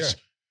Buckeyes. Yeah,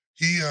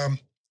 sure.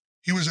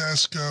 He was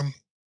asked,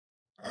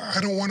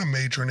 I don't want to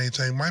major in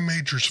anything. My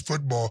major's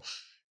football.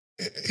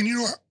 And you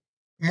know,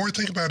 the more I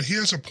think about it, he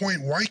has a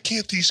point. Why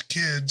can't these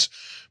kids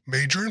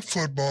major in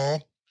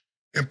football,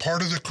 and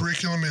part of the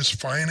curriculum is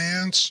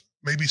finance,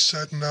 maybe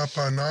setting up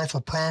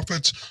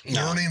non-for-profits,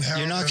 learning how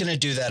you're not going to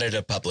do that at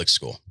a public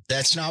school.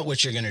 That's not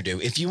what you're going to do.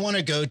 If you want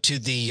to go to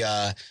the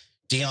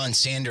Deion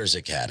Sanders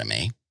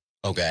Academy,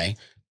 okay,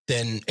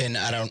 then, and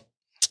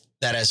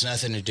that has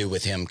nothing to do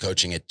with him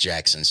coaching at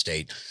Jackson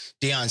State.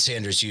 Deion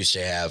Sanders used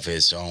to have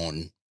his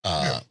own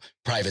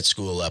private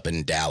school up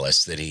in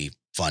Dallas that he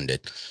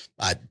funded,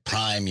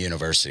 Prime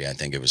University, I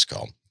think it was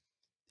called.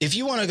 If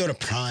you want to go to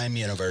Prime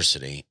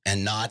University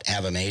and not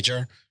have a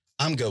major,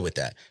 I'm good with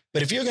that.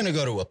 But if you're going to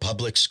go to a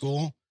public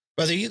school,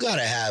 brother, you got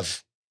to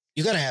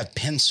have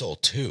pencil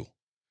too.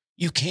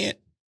 You can't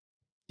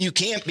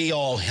be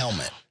all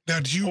helmet. Now,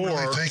 do you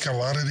really think a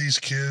lot of these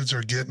kids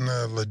are getting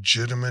a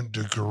legitimate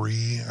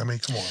degree? I mean,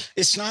 come on.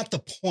 It's not the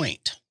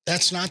point.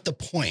 That's not the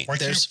point. Why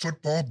can't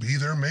football be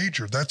their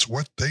major? That's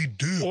what they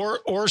do.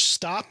 Or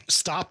stop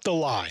the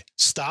lie.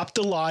 Stop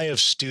the lie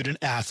of student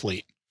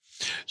athlete.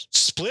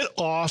 Split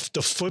off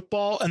the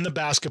football and the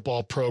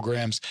basketball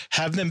programs,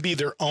 have them be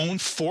their own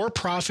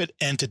for-profit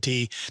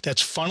entity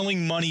that's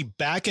funneling money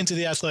back into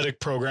the athletic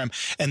program.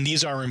 And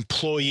these are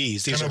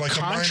employees. These are like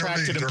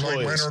contracted employees.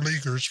 They're like minor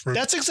leaguers.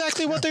 That's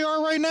exactly what they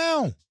are right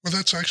now. Well,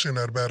 that's actually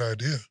not a bad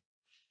idea.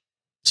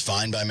 It's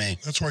fine by me.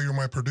 That's why you're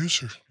my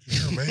producer.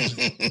 You're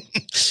amazing.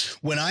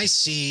 When I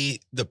see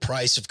the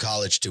price of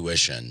college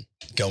tuition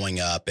going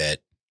up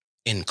at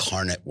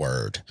Incarnate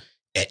Word,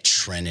 at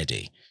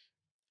Trinity,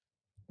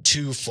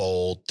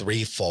 twofold,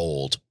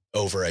 threefold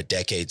over a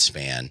decade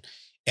span.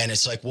 And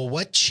it's like, well,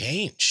 what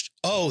changed?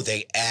 Oh,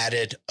 they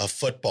added a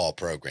football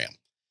program,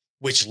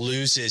 which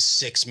loses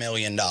 $6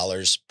 million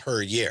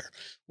per year,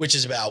 which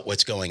is about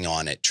what's going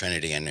on at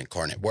Trinity and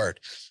Incarnate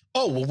Word.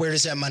 Oh, well, where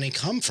does that money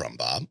come from,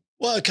 Bob?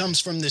 Well, it comes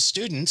from the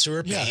students who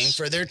are paying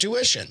for their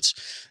tuitions.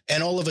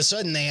 And all of a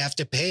sudden they have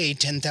to pay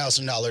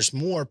 $10,000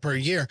 more per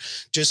year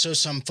just so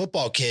some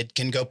football kid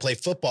can go play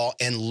football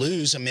and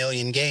lose 1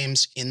 million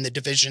games in the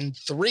Division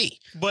III.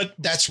 But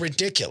that's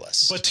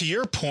ridiculous. But to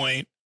your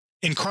point,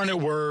 Incarnate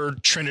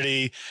Word,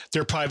 Trinity,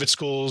 their private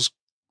schools,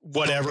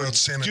 whatever,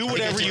 do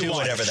whatever you want.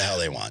 Whatever the hell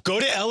they want.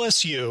 Go to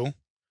LSU,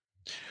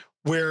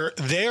 where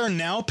they are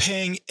now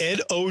paying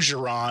Ed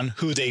Ogeron,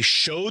 who they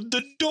showed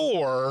the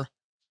door.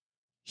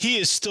 He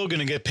is still going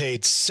to get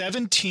paid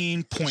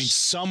 17 point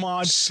some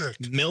odd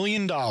 $1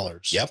 million.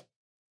 Yep.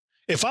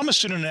 If I'm a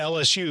student at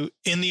LSU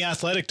in the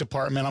athletic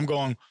department, I'm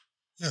going,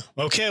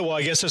 okay, well,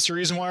 I guess that's the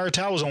reason why our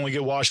towels only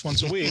get washed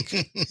once a week.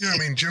 I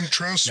mean, Jim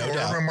Tressel,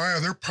 Urban Meyer,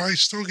 they're probably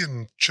still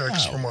getting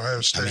checks from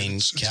Ohio State. I mean,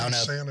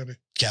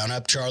 count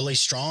up Charlie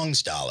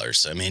Strong's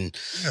dollars. I mean,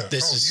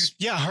 this is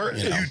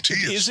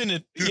isn't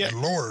it? Good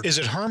Lord. Is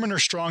it Herman or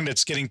Strong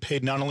that's getting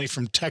paid not only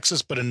from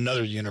Texas but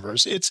another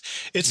university?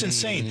 It's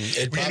insane.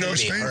 You know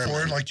who's paying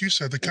for it? Like you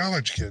said, the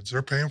college kids.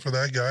 They're paying for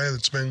that guy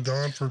that's been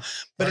gone for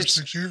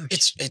 5-6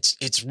 years.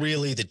 It's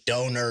really the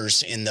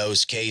donors in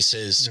those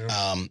cases.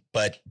 Yeah.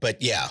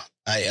 But yeah.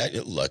 I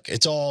look,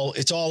 it's all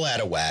out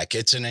of whack.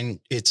 It's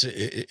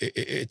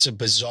a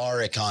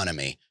bizarre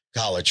economy,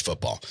 college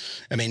football.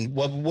 I mean,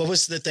 what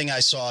was the thing I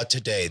saw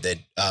today that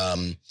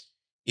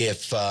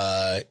if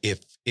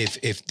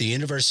the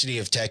University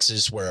of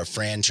Texas were a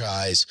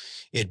franchise,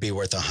 it'd be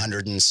worth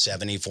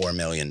 $174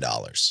 million.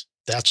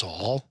 That's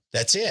all.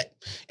 That's it.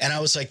 And I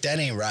was like, that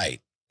ain't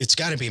right. It's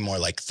got to be more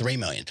like 3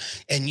 million.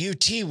 And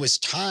UT was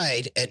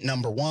tied at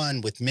number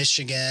 1 with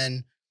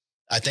Michigan,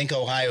 I think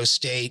Ohio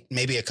State,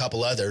 maybe a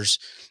couple others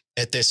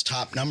at this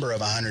top number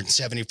of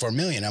 174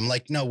 million. I'm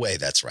like, no way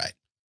that's right.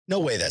 No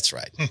way that's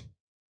right.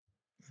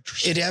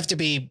 It'd have to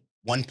be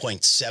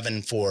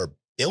 1.74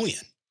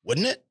 billion,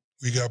 wouldn't it?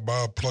 We got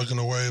Bob plugging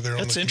away there.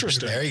 That's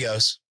interesting. There he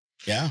goes.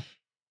 Yeah.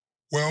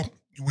 Well,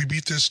 we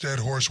beat this dead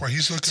horse while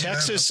he's looking at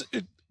Texas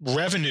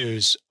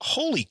revenues.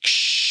 Holy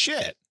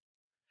shit.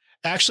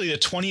 Actually, the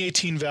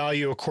 2018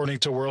 value, according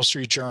to Wall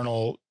Street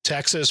Journal,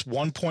 Texas,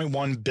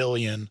 1.1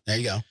 billion. There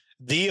you go.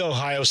 The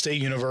Ohio State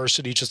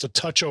University, just a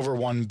touch over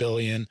 1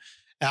 billion.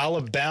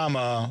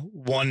 Alabama,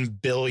 1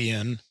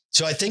 billion.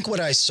 So I think what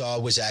I saw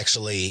was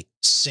actually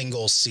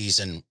single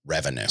season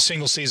revenue.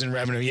 Single season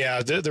revenue.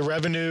 Yeah. The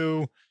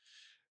revenue,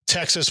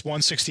 Texas,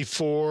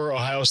 164,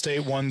 Ohio State,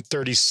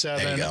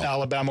 137,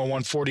 Alabama,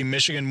 140,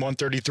 Michigan,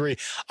 133.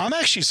 I'm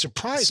actually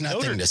surprised.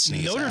 Notre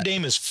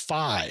Dame is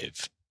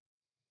 5.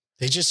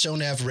 They just don't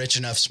have rich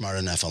enough, smart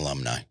enough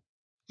alumni.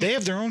 They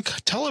have their own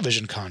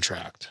television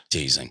contract.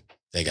 Teasing.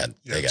 They got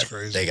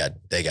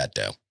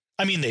dough.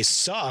 I mean, they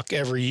suck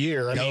every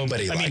year.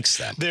 Nobody likes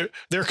them.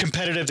 They're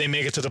competitive. They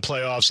make it to the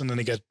playoffs and then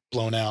they get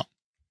blown out.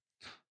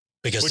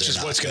 because Which they're is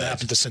not what's going to good.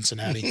 happen to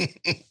Cincinnati.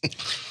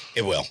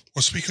 It will.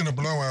 Well, speaking of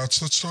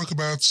blowouts, let's talk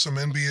about some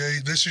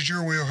NBA. This is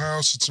your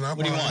wheelhouse. It's not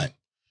What do mine. you want?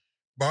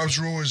 Bob's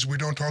rule is we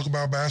don't talk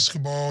about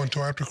basketball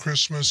until after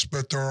Christmas,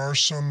 but there are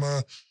some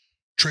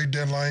trade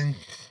deadline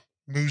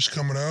moves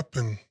coming up.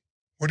 And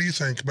what do you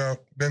think about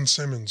Ben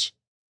Simmons?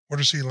 Where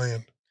does he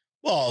land?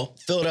 Well,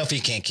 Philadelphia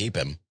can't keep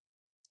him.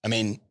 I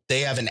mean,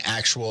 they have an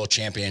actual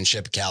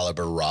championship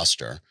caliber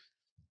roster,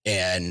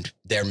 and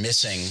they're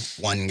missing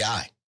one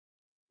guy.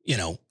 You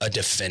know, a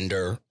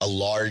defender, a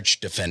large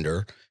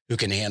defender who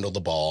can handle the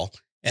ball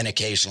and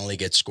occasionally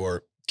get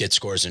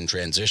scores in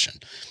transition.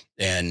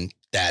 And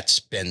that's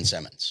Ben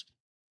Simmons.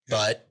 Yeah.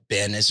 But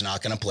Ben is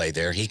not going to play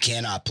there. He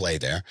cannot play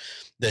there.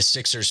 The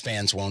Sixers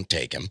fans won't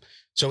take him.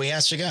 So he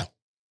has to go.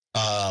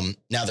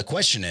 Now, the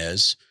question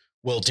is,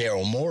 will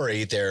Daryl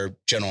Morey, their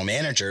general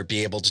manager,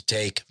 be able to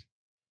take,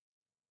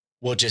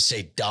 we'll just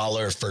say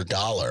dollar for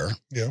dollar,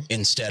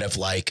 instead of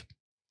like,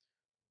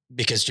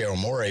 because Daryl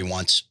Morey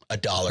wants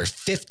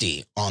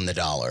 $1.50 on the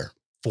dollar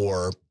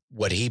for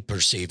what he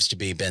perceives to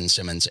be Ben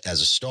Simmons as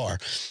a star.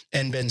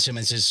 And Ben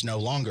Simmons is no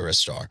longer a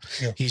star.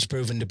 Yeah. He's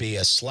proven to be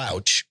a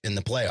slouch in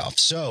the playoffs.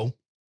 So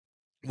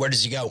where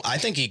does he go? I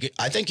think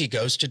he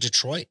goes to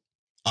Detroit.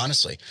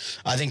 Honestly,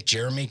 I think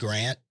Jeremy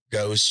Grant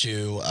goes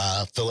to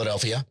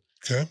Philadelphia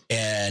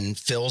and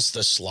fills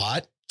the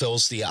slot,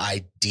 fills the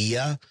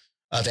idea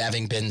of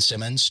having Ben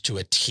Simmons to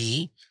a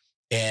T,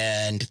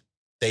 and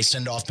they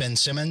send off Ben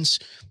Simmons.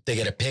 They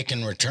get a pick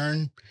in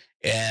return.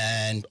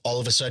 And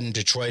all of a sudden,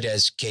 Detroit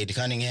has Cade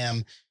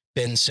Cunningham,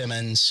 Ben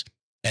Simmons,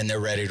 and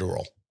they're ready to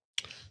roll.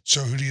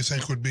 So who do you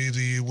think would be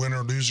the winner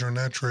or loser in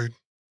that trade?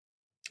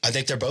 I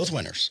think they're both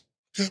winners.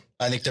 Yeah.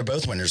 I think they're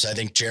both winners. I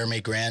think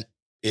Jeremy Grant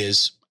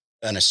is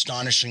an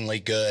astonishingly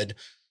good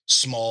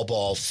small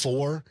ball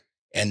 4.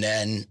 And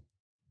then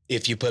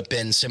if you put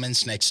Ben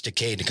Simmons next to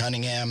Cade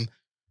Cunningham,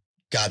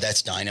 God,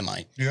 that's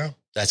dynamite. Yeah.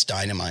 That's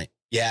dynamite.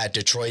 Yeah,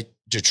 Detroit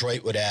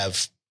would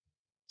have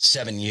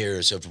 7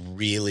 years of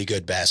really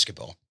good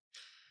basketball.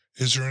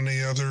 Is there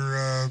any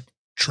other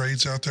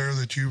trades out there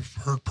that you've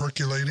heard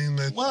perculating?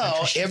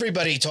 Well,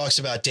 everybody talks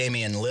about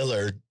Damian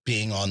Lillard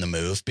being on the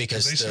move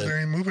because they said they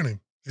ain't moving him.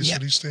 They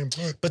said he's staying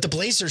put. But the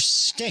Blazers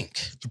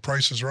stink. The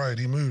price is right.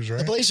 He moves, right?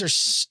 The Blazers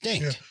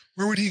stink. Yeah.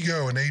 Where would he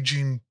go? An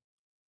aging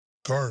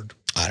guard?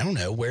 I don't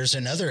know. Where's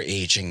another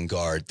aging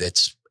guard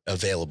that's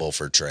available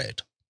for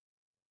trade?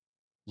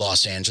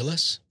 Los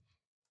Angeles?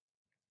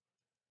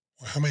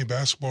 How many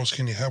basketballs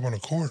can you have on a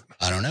court?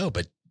 I don't know,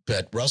 but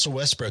Russell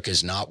Westbrook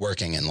is not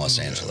working in Los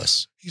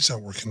Angeles. He's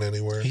not working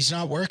anywhere. He's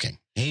not working.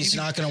 He's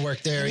not going to work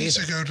there he needs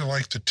either. to go to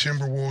like the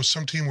Timberwolves,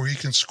 some team where he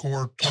can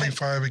score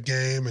 25 a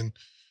game and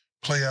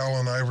play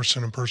Allen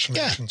Iverson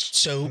impersonations.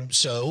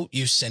 So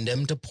you send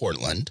him to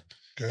Portland,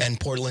 and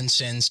Portland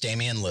sends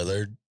Damian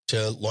Lillard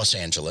to Los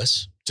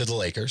Angeles, to the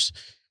Lakers,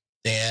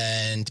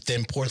 and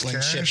then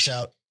Portland ships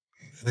out.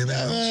 Anything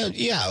else?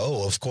 Yeah.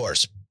 Oh, of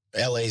course.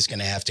 LA is going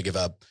to have to give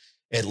up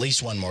at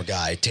least one more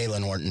guy. Taylor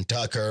Horton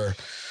Tucker,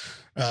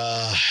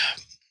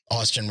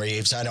 Austin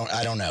Reeves. I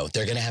don't know.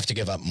 They're going to have to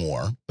give up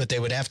more, but they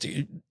would have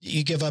to.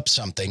 You give up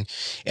something,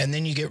 and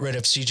then you get rid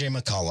of CJ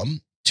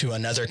McCollum to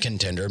another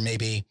contender,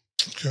 maybe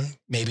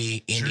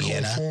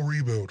Indiana. So full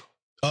rebuild.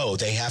 Oh,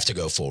 they have to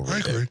go full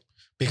rebuild. I agree.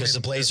 Because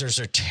the Blazers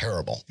are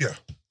terrible. Yeah.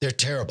 They're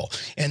terrible.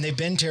 And they've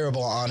been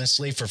terrible,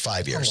 honestly, for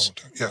 5 years.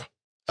 Yeah.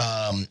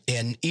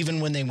 And even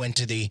when they went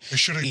to the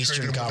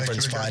Eastern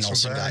Conference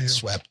Finals and got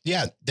swept,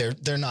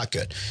 they're not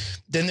good.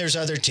 Then there's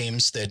other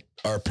teams that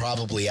are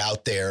probably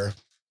out there.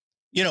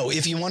 You know,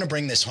 if you want to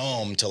bring this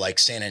home to like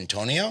San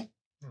Antonio,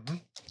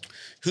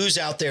 who's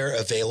out there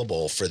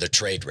available for the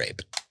trade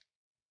rape?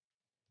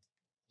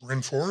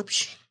 Bryn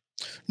Forbes?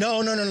 No.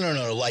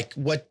 Like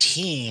what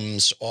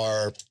teams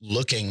are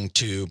looking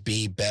to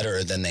be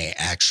better than they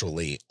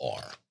actually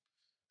are?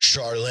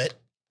 Charlotte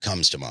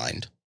comes to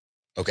mind.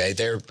 Okay.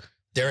 They're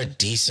a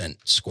decent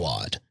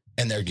squad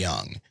and they're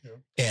young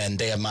and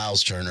they have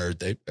Miles Turner.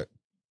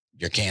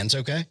 Your can's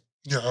okay?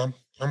 Yeah.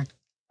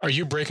 Are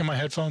you breaking my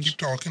headphones? Keep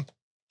talking.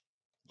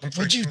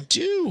 What'd you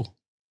do?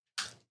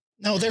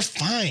 No, they're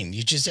fine.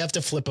 You just have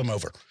to flip them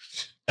over.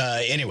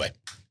 Anyway.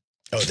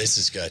 Oh, this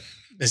is good.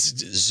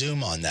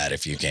 Zoom on that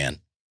if you can.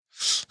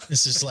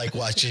 This is like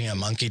watching a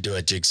monkey do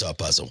a jigsaw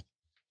puzzle.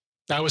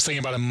 I was thinking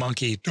about a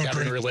monkey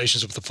having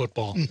relations with the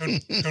football.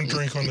 Don't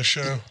drink on the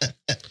show.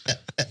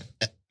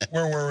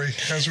 Where were we?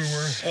 As we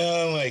were.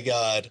 Oh my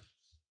God.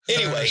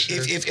 Anyway,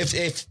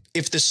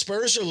 if the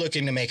Spurs are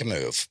looking to make a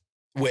move,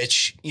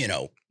 which, you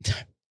know,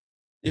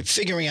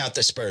 figuring out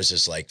the Spurs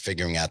is like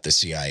figuring out the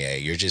CIA.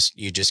 You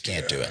just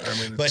can't do it.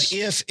 I mean, but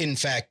if in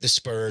fact the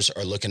Spurs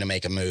are looking to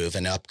make a move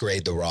and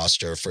upgrade the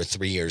roster for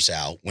 3 years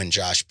out, when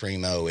Josh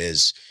Primo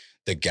is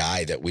the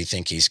guy that we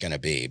think he's going to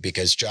be,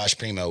 because Josh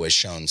Primo has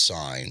shown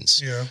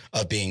signs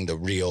of being the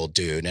real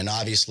dude. And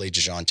obviously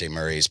DeJounte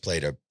Murray has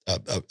played a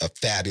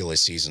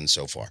fabulous season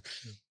so far.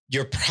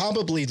 You're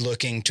probably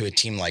looking to a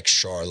team like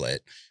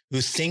Charlotte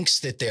who thinks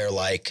that they're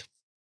like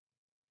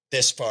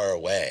this far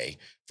away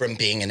from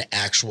being an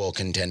actual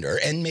contender.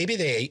 And maybe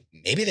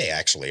they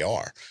actually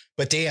are,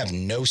 but they have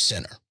no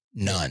center,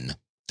 none.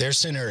 Their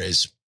center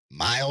is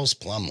Miles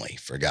Plumlee,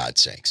 for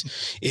God's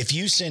sakes. If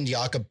you send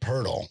Jakob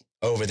Poeltl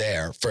over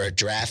there for a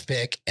draft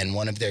pick and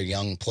one of their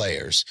young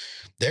players,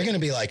 they're going to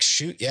be like,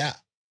 shoot, yeah,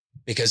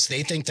 because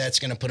they think that's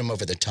going to put them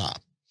over the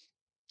top.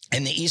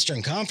 In the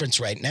Eastern Conference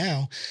right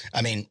now,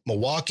 I mean,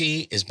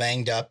 Milwaukee is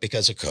banged up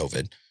because of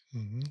COVID.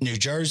 Mm-hmm. New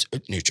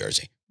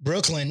Jersey.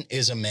 Brooklyn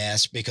is a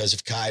mess because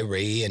of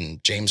Kyrie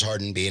and James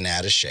Harden being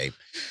out of shape.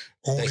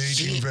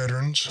 Aging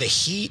veterans. The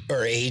Heat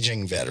are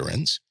aging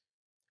veterans.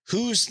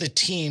 Who's the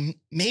team,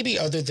 maybe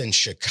other than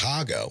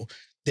Chicago,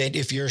 that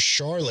if you're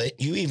Charlotte,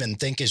 you even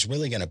think is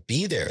really going to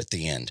be there at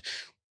the end?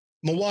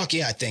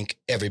 Milwaukee, I think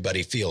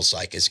everybody feels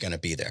like is going to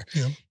be there.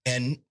 Yeah.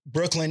 And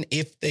Brooklyn,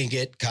 if they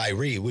get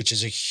Kyrie, which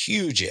is a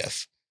huge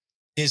if,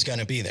 is going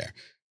to be there.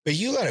 But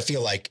you got to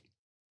feel like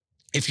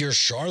if you're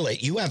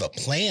Charlotte, you have a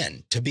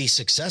plan to be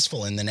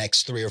successful in the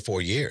next 3 or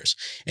 4 years.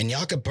 And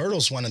Jakob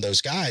Poeltl's one of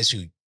those guys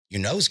who you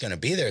know is going to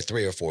be there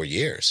 3 or 4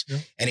 years. Yeah.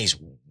 And he's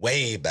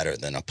way better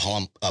than a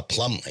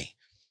Plumlee.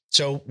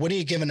 So what are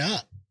you giving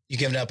up? You're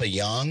giving up a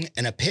young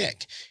and a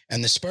pick.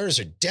 And the Spurs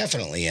are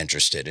definitely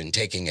interested in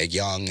taking a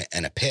young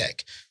and a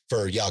pick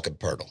for Jakob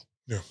Poeltl.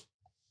 Yeah.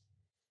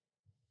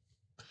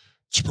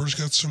 Spurs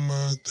got some...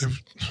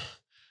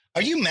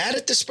 Are you mad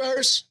at the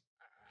Spurs?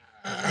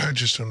 I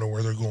just don't know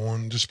where they're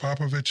going. Does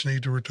Popovich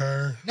need to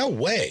retire? No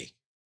way.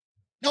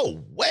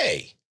 No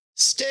way.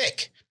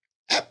 Stick.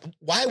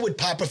 Why would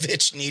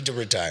Popovich need to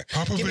retire?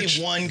 Give me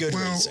one good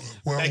reason.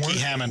 Becky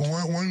Hammond.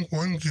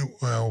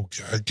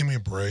 God, give me a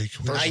break.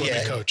 First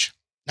women coach.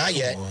 Not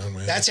yet.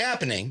 That's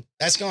happening.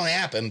 That's going to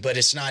happen, but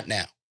it's not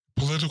now.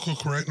 Political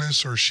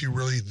correctness, or is she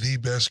really the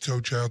best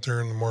coach out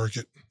there in the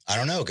market? I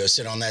don't know. Go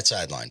sit on that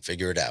sideline.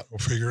 Figure it out. We'll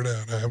figure it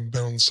out. I haven't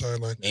been on the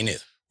sideline. Me neither.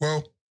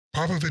 Well,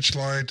 Popovich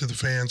lied to the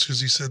fans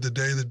because he said the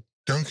day that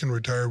Duncan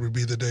retired would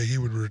be the day he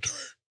would retire.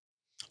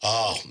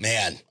 Oh,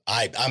 man.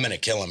 I'm going to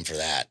kill him for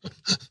that.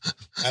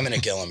 I'm going to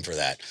kill him for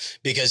that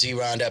because he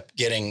wound up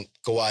getting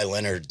Kawhi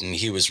Leonard, and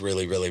he was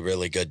really, really,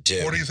 really good,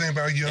 too. What do you think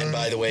about Young? And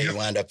by the way, he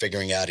wound up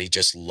figuring out he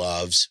just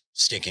loves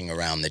sticking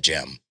around the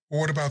gym.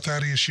 What about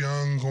Thaddeus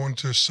Young going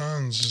to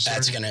Suns? I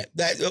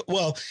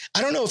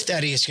don't know if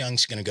Thaddeus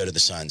Young's going to go to the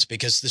Suns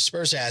because the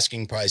Spurs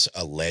asking price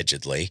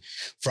allegedly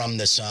from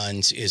the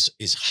Suns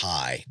is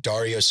high.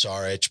 Dario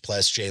Saric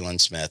plus Jalen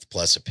Smith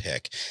plus a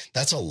pick.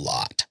 That's a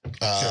lot.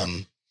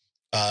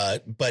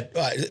 But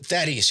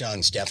Thaddeus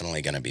Young's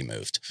definitely going to be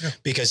moved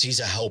because he's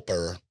a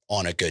helper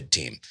on a good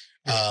team.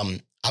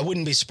 I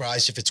wouldn't be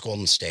surprised if it's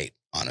Golden State,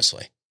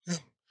 honestly. Yeah.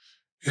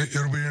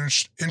 It'll be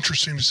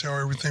interesting to see how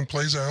everything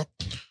plays out.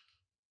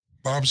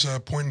 Bob's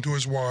pointing to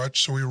his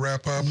watch, so we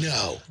wrap up.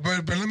 No.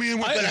 But let me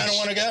end with this. I don't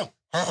want to go.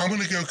 I'm going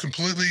to go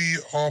completely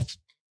off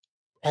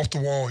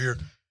the wall here.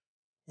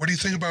 What do you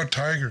think about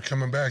Tiger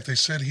coming back? They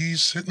said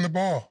he's hitting the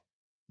ball.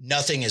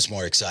 Nothing is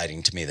more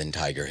exciting to me than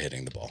Tiger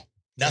hitting the ball.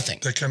 Nothing.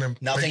 That kind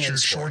of makes your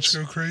shorts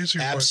go crazy?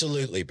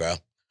 Absolutely, bro.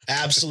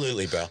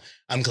 Absolutely, bro.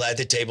 I'm glad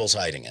the table's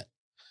hiding it.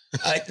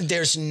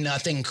 There's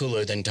nothing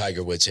cooler than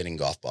Tiger Woods hitting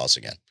golf balls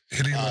again.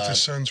 Hitting with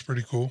his son's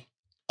pretty cool.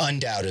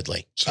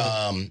 Undoubtedly. So,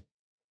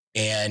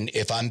 and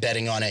if I'm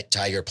betting on it,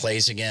 Tiger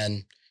plays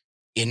again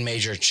in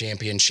major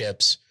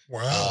championships.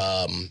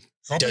 Wow.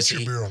 I'll bet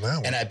you a beer on that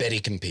one. And I bet he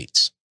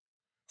competes.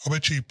 I'll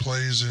bet you he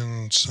plays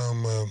in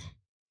some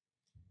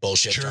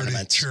bullshit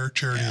tournaments.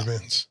 Charity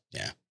events.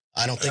 Yeah.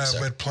 I don't think so.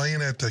 But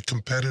playing at the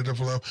competitive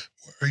level,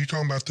 are you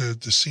talking about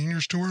the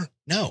seniors tour?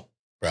 No,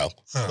 bro.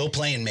 He'll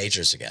play in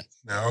majors again.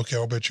 No, okay.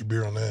 I'll bet you a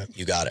beer on that.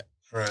 You got it.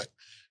 All right.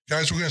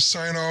 Guys, we're going to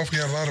sign off. We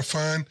had a lot of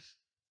fun.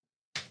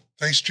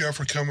 Thanks, Jeff,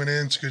 for coming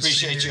in. It's good to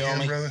see you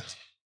again, brother.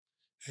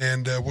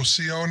 And we'll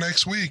see y'all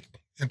next week.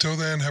 Until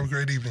then, have a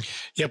great evening.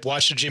 Yep,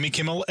 watch the Jimmy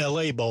Kimmel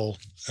LA Bowl.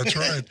 That's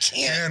right.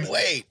 Can't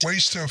wait.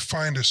 Ways to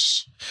find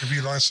us if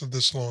you lasted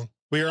this long.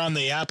 We are on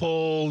the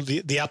Apple,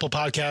 the Apple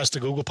Podcast,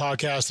 the Google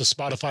Podcast, the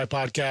Spotify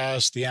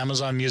Podcast, the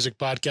Amazon Music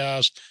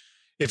Podcast.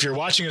 If you're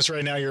watching us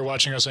right now, you're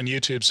watching us on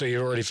YouTube, so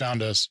you already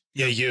found us.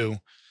 Yeah, you.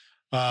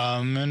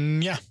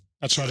 And yeah,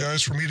 that's so,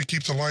 guys, for me to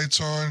keep the lights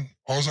on,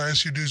 all I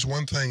ask you to do is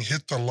one thing: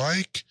 hit the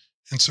like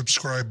and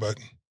subscribe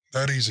button.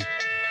 That easy.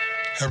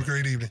 Have a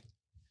great evening.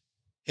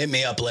 Hit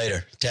me up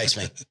later. Text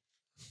me.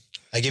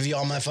 I give you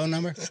all my phone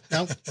number?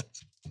 No?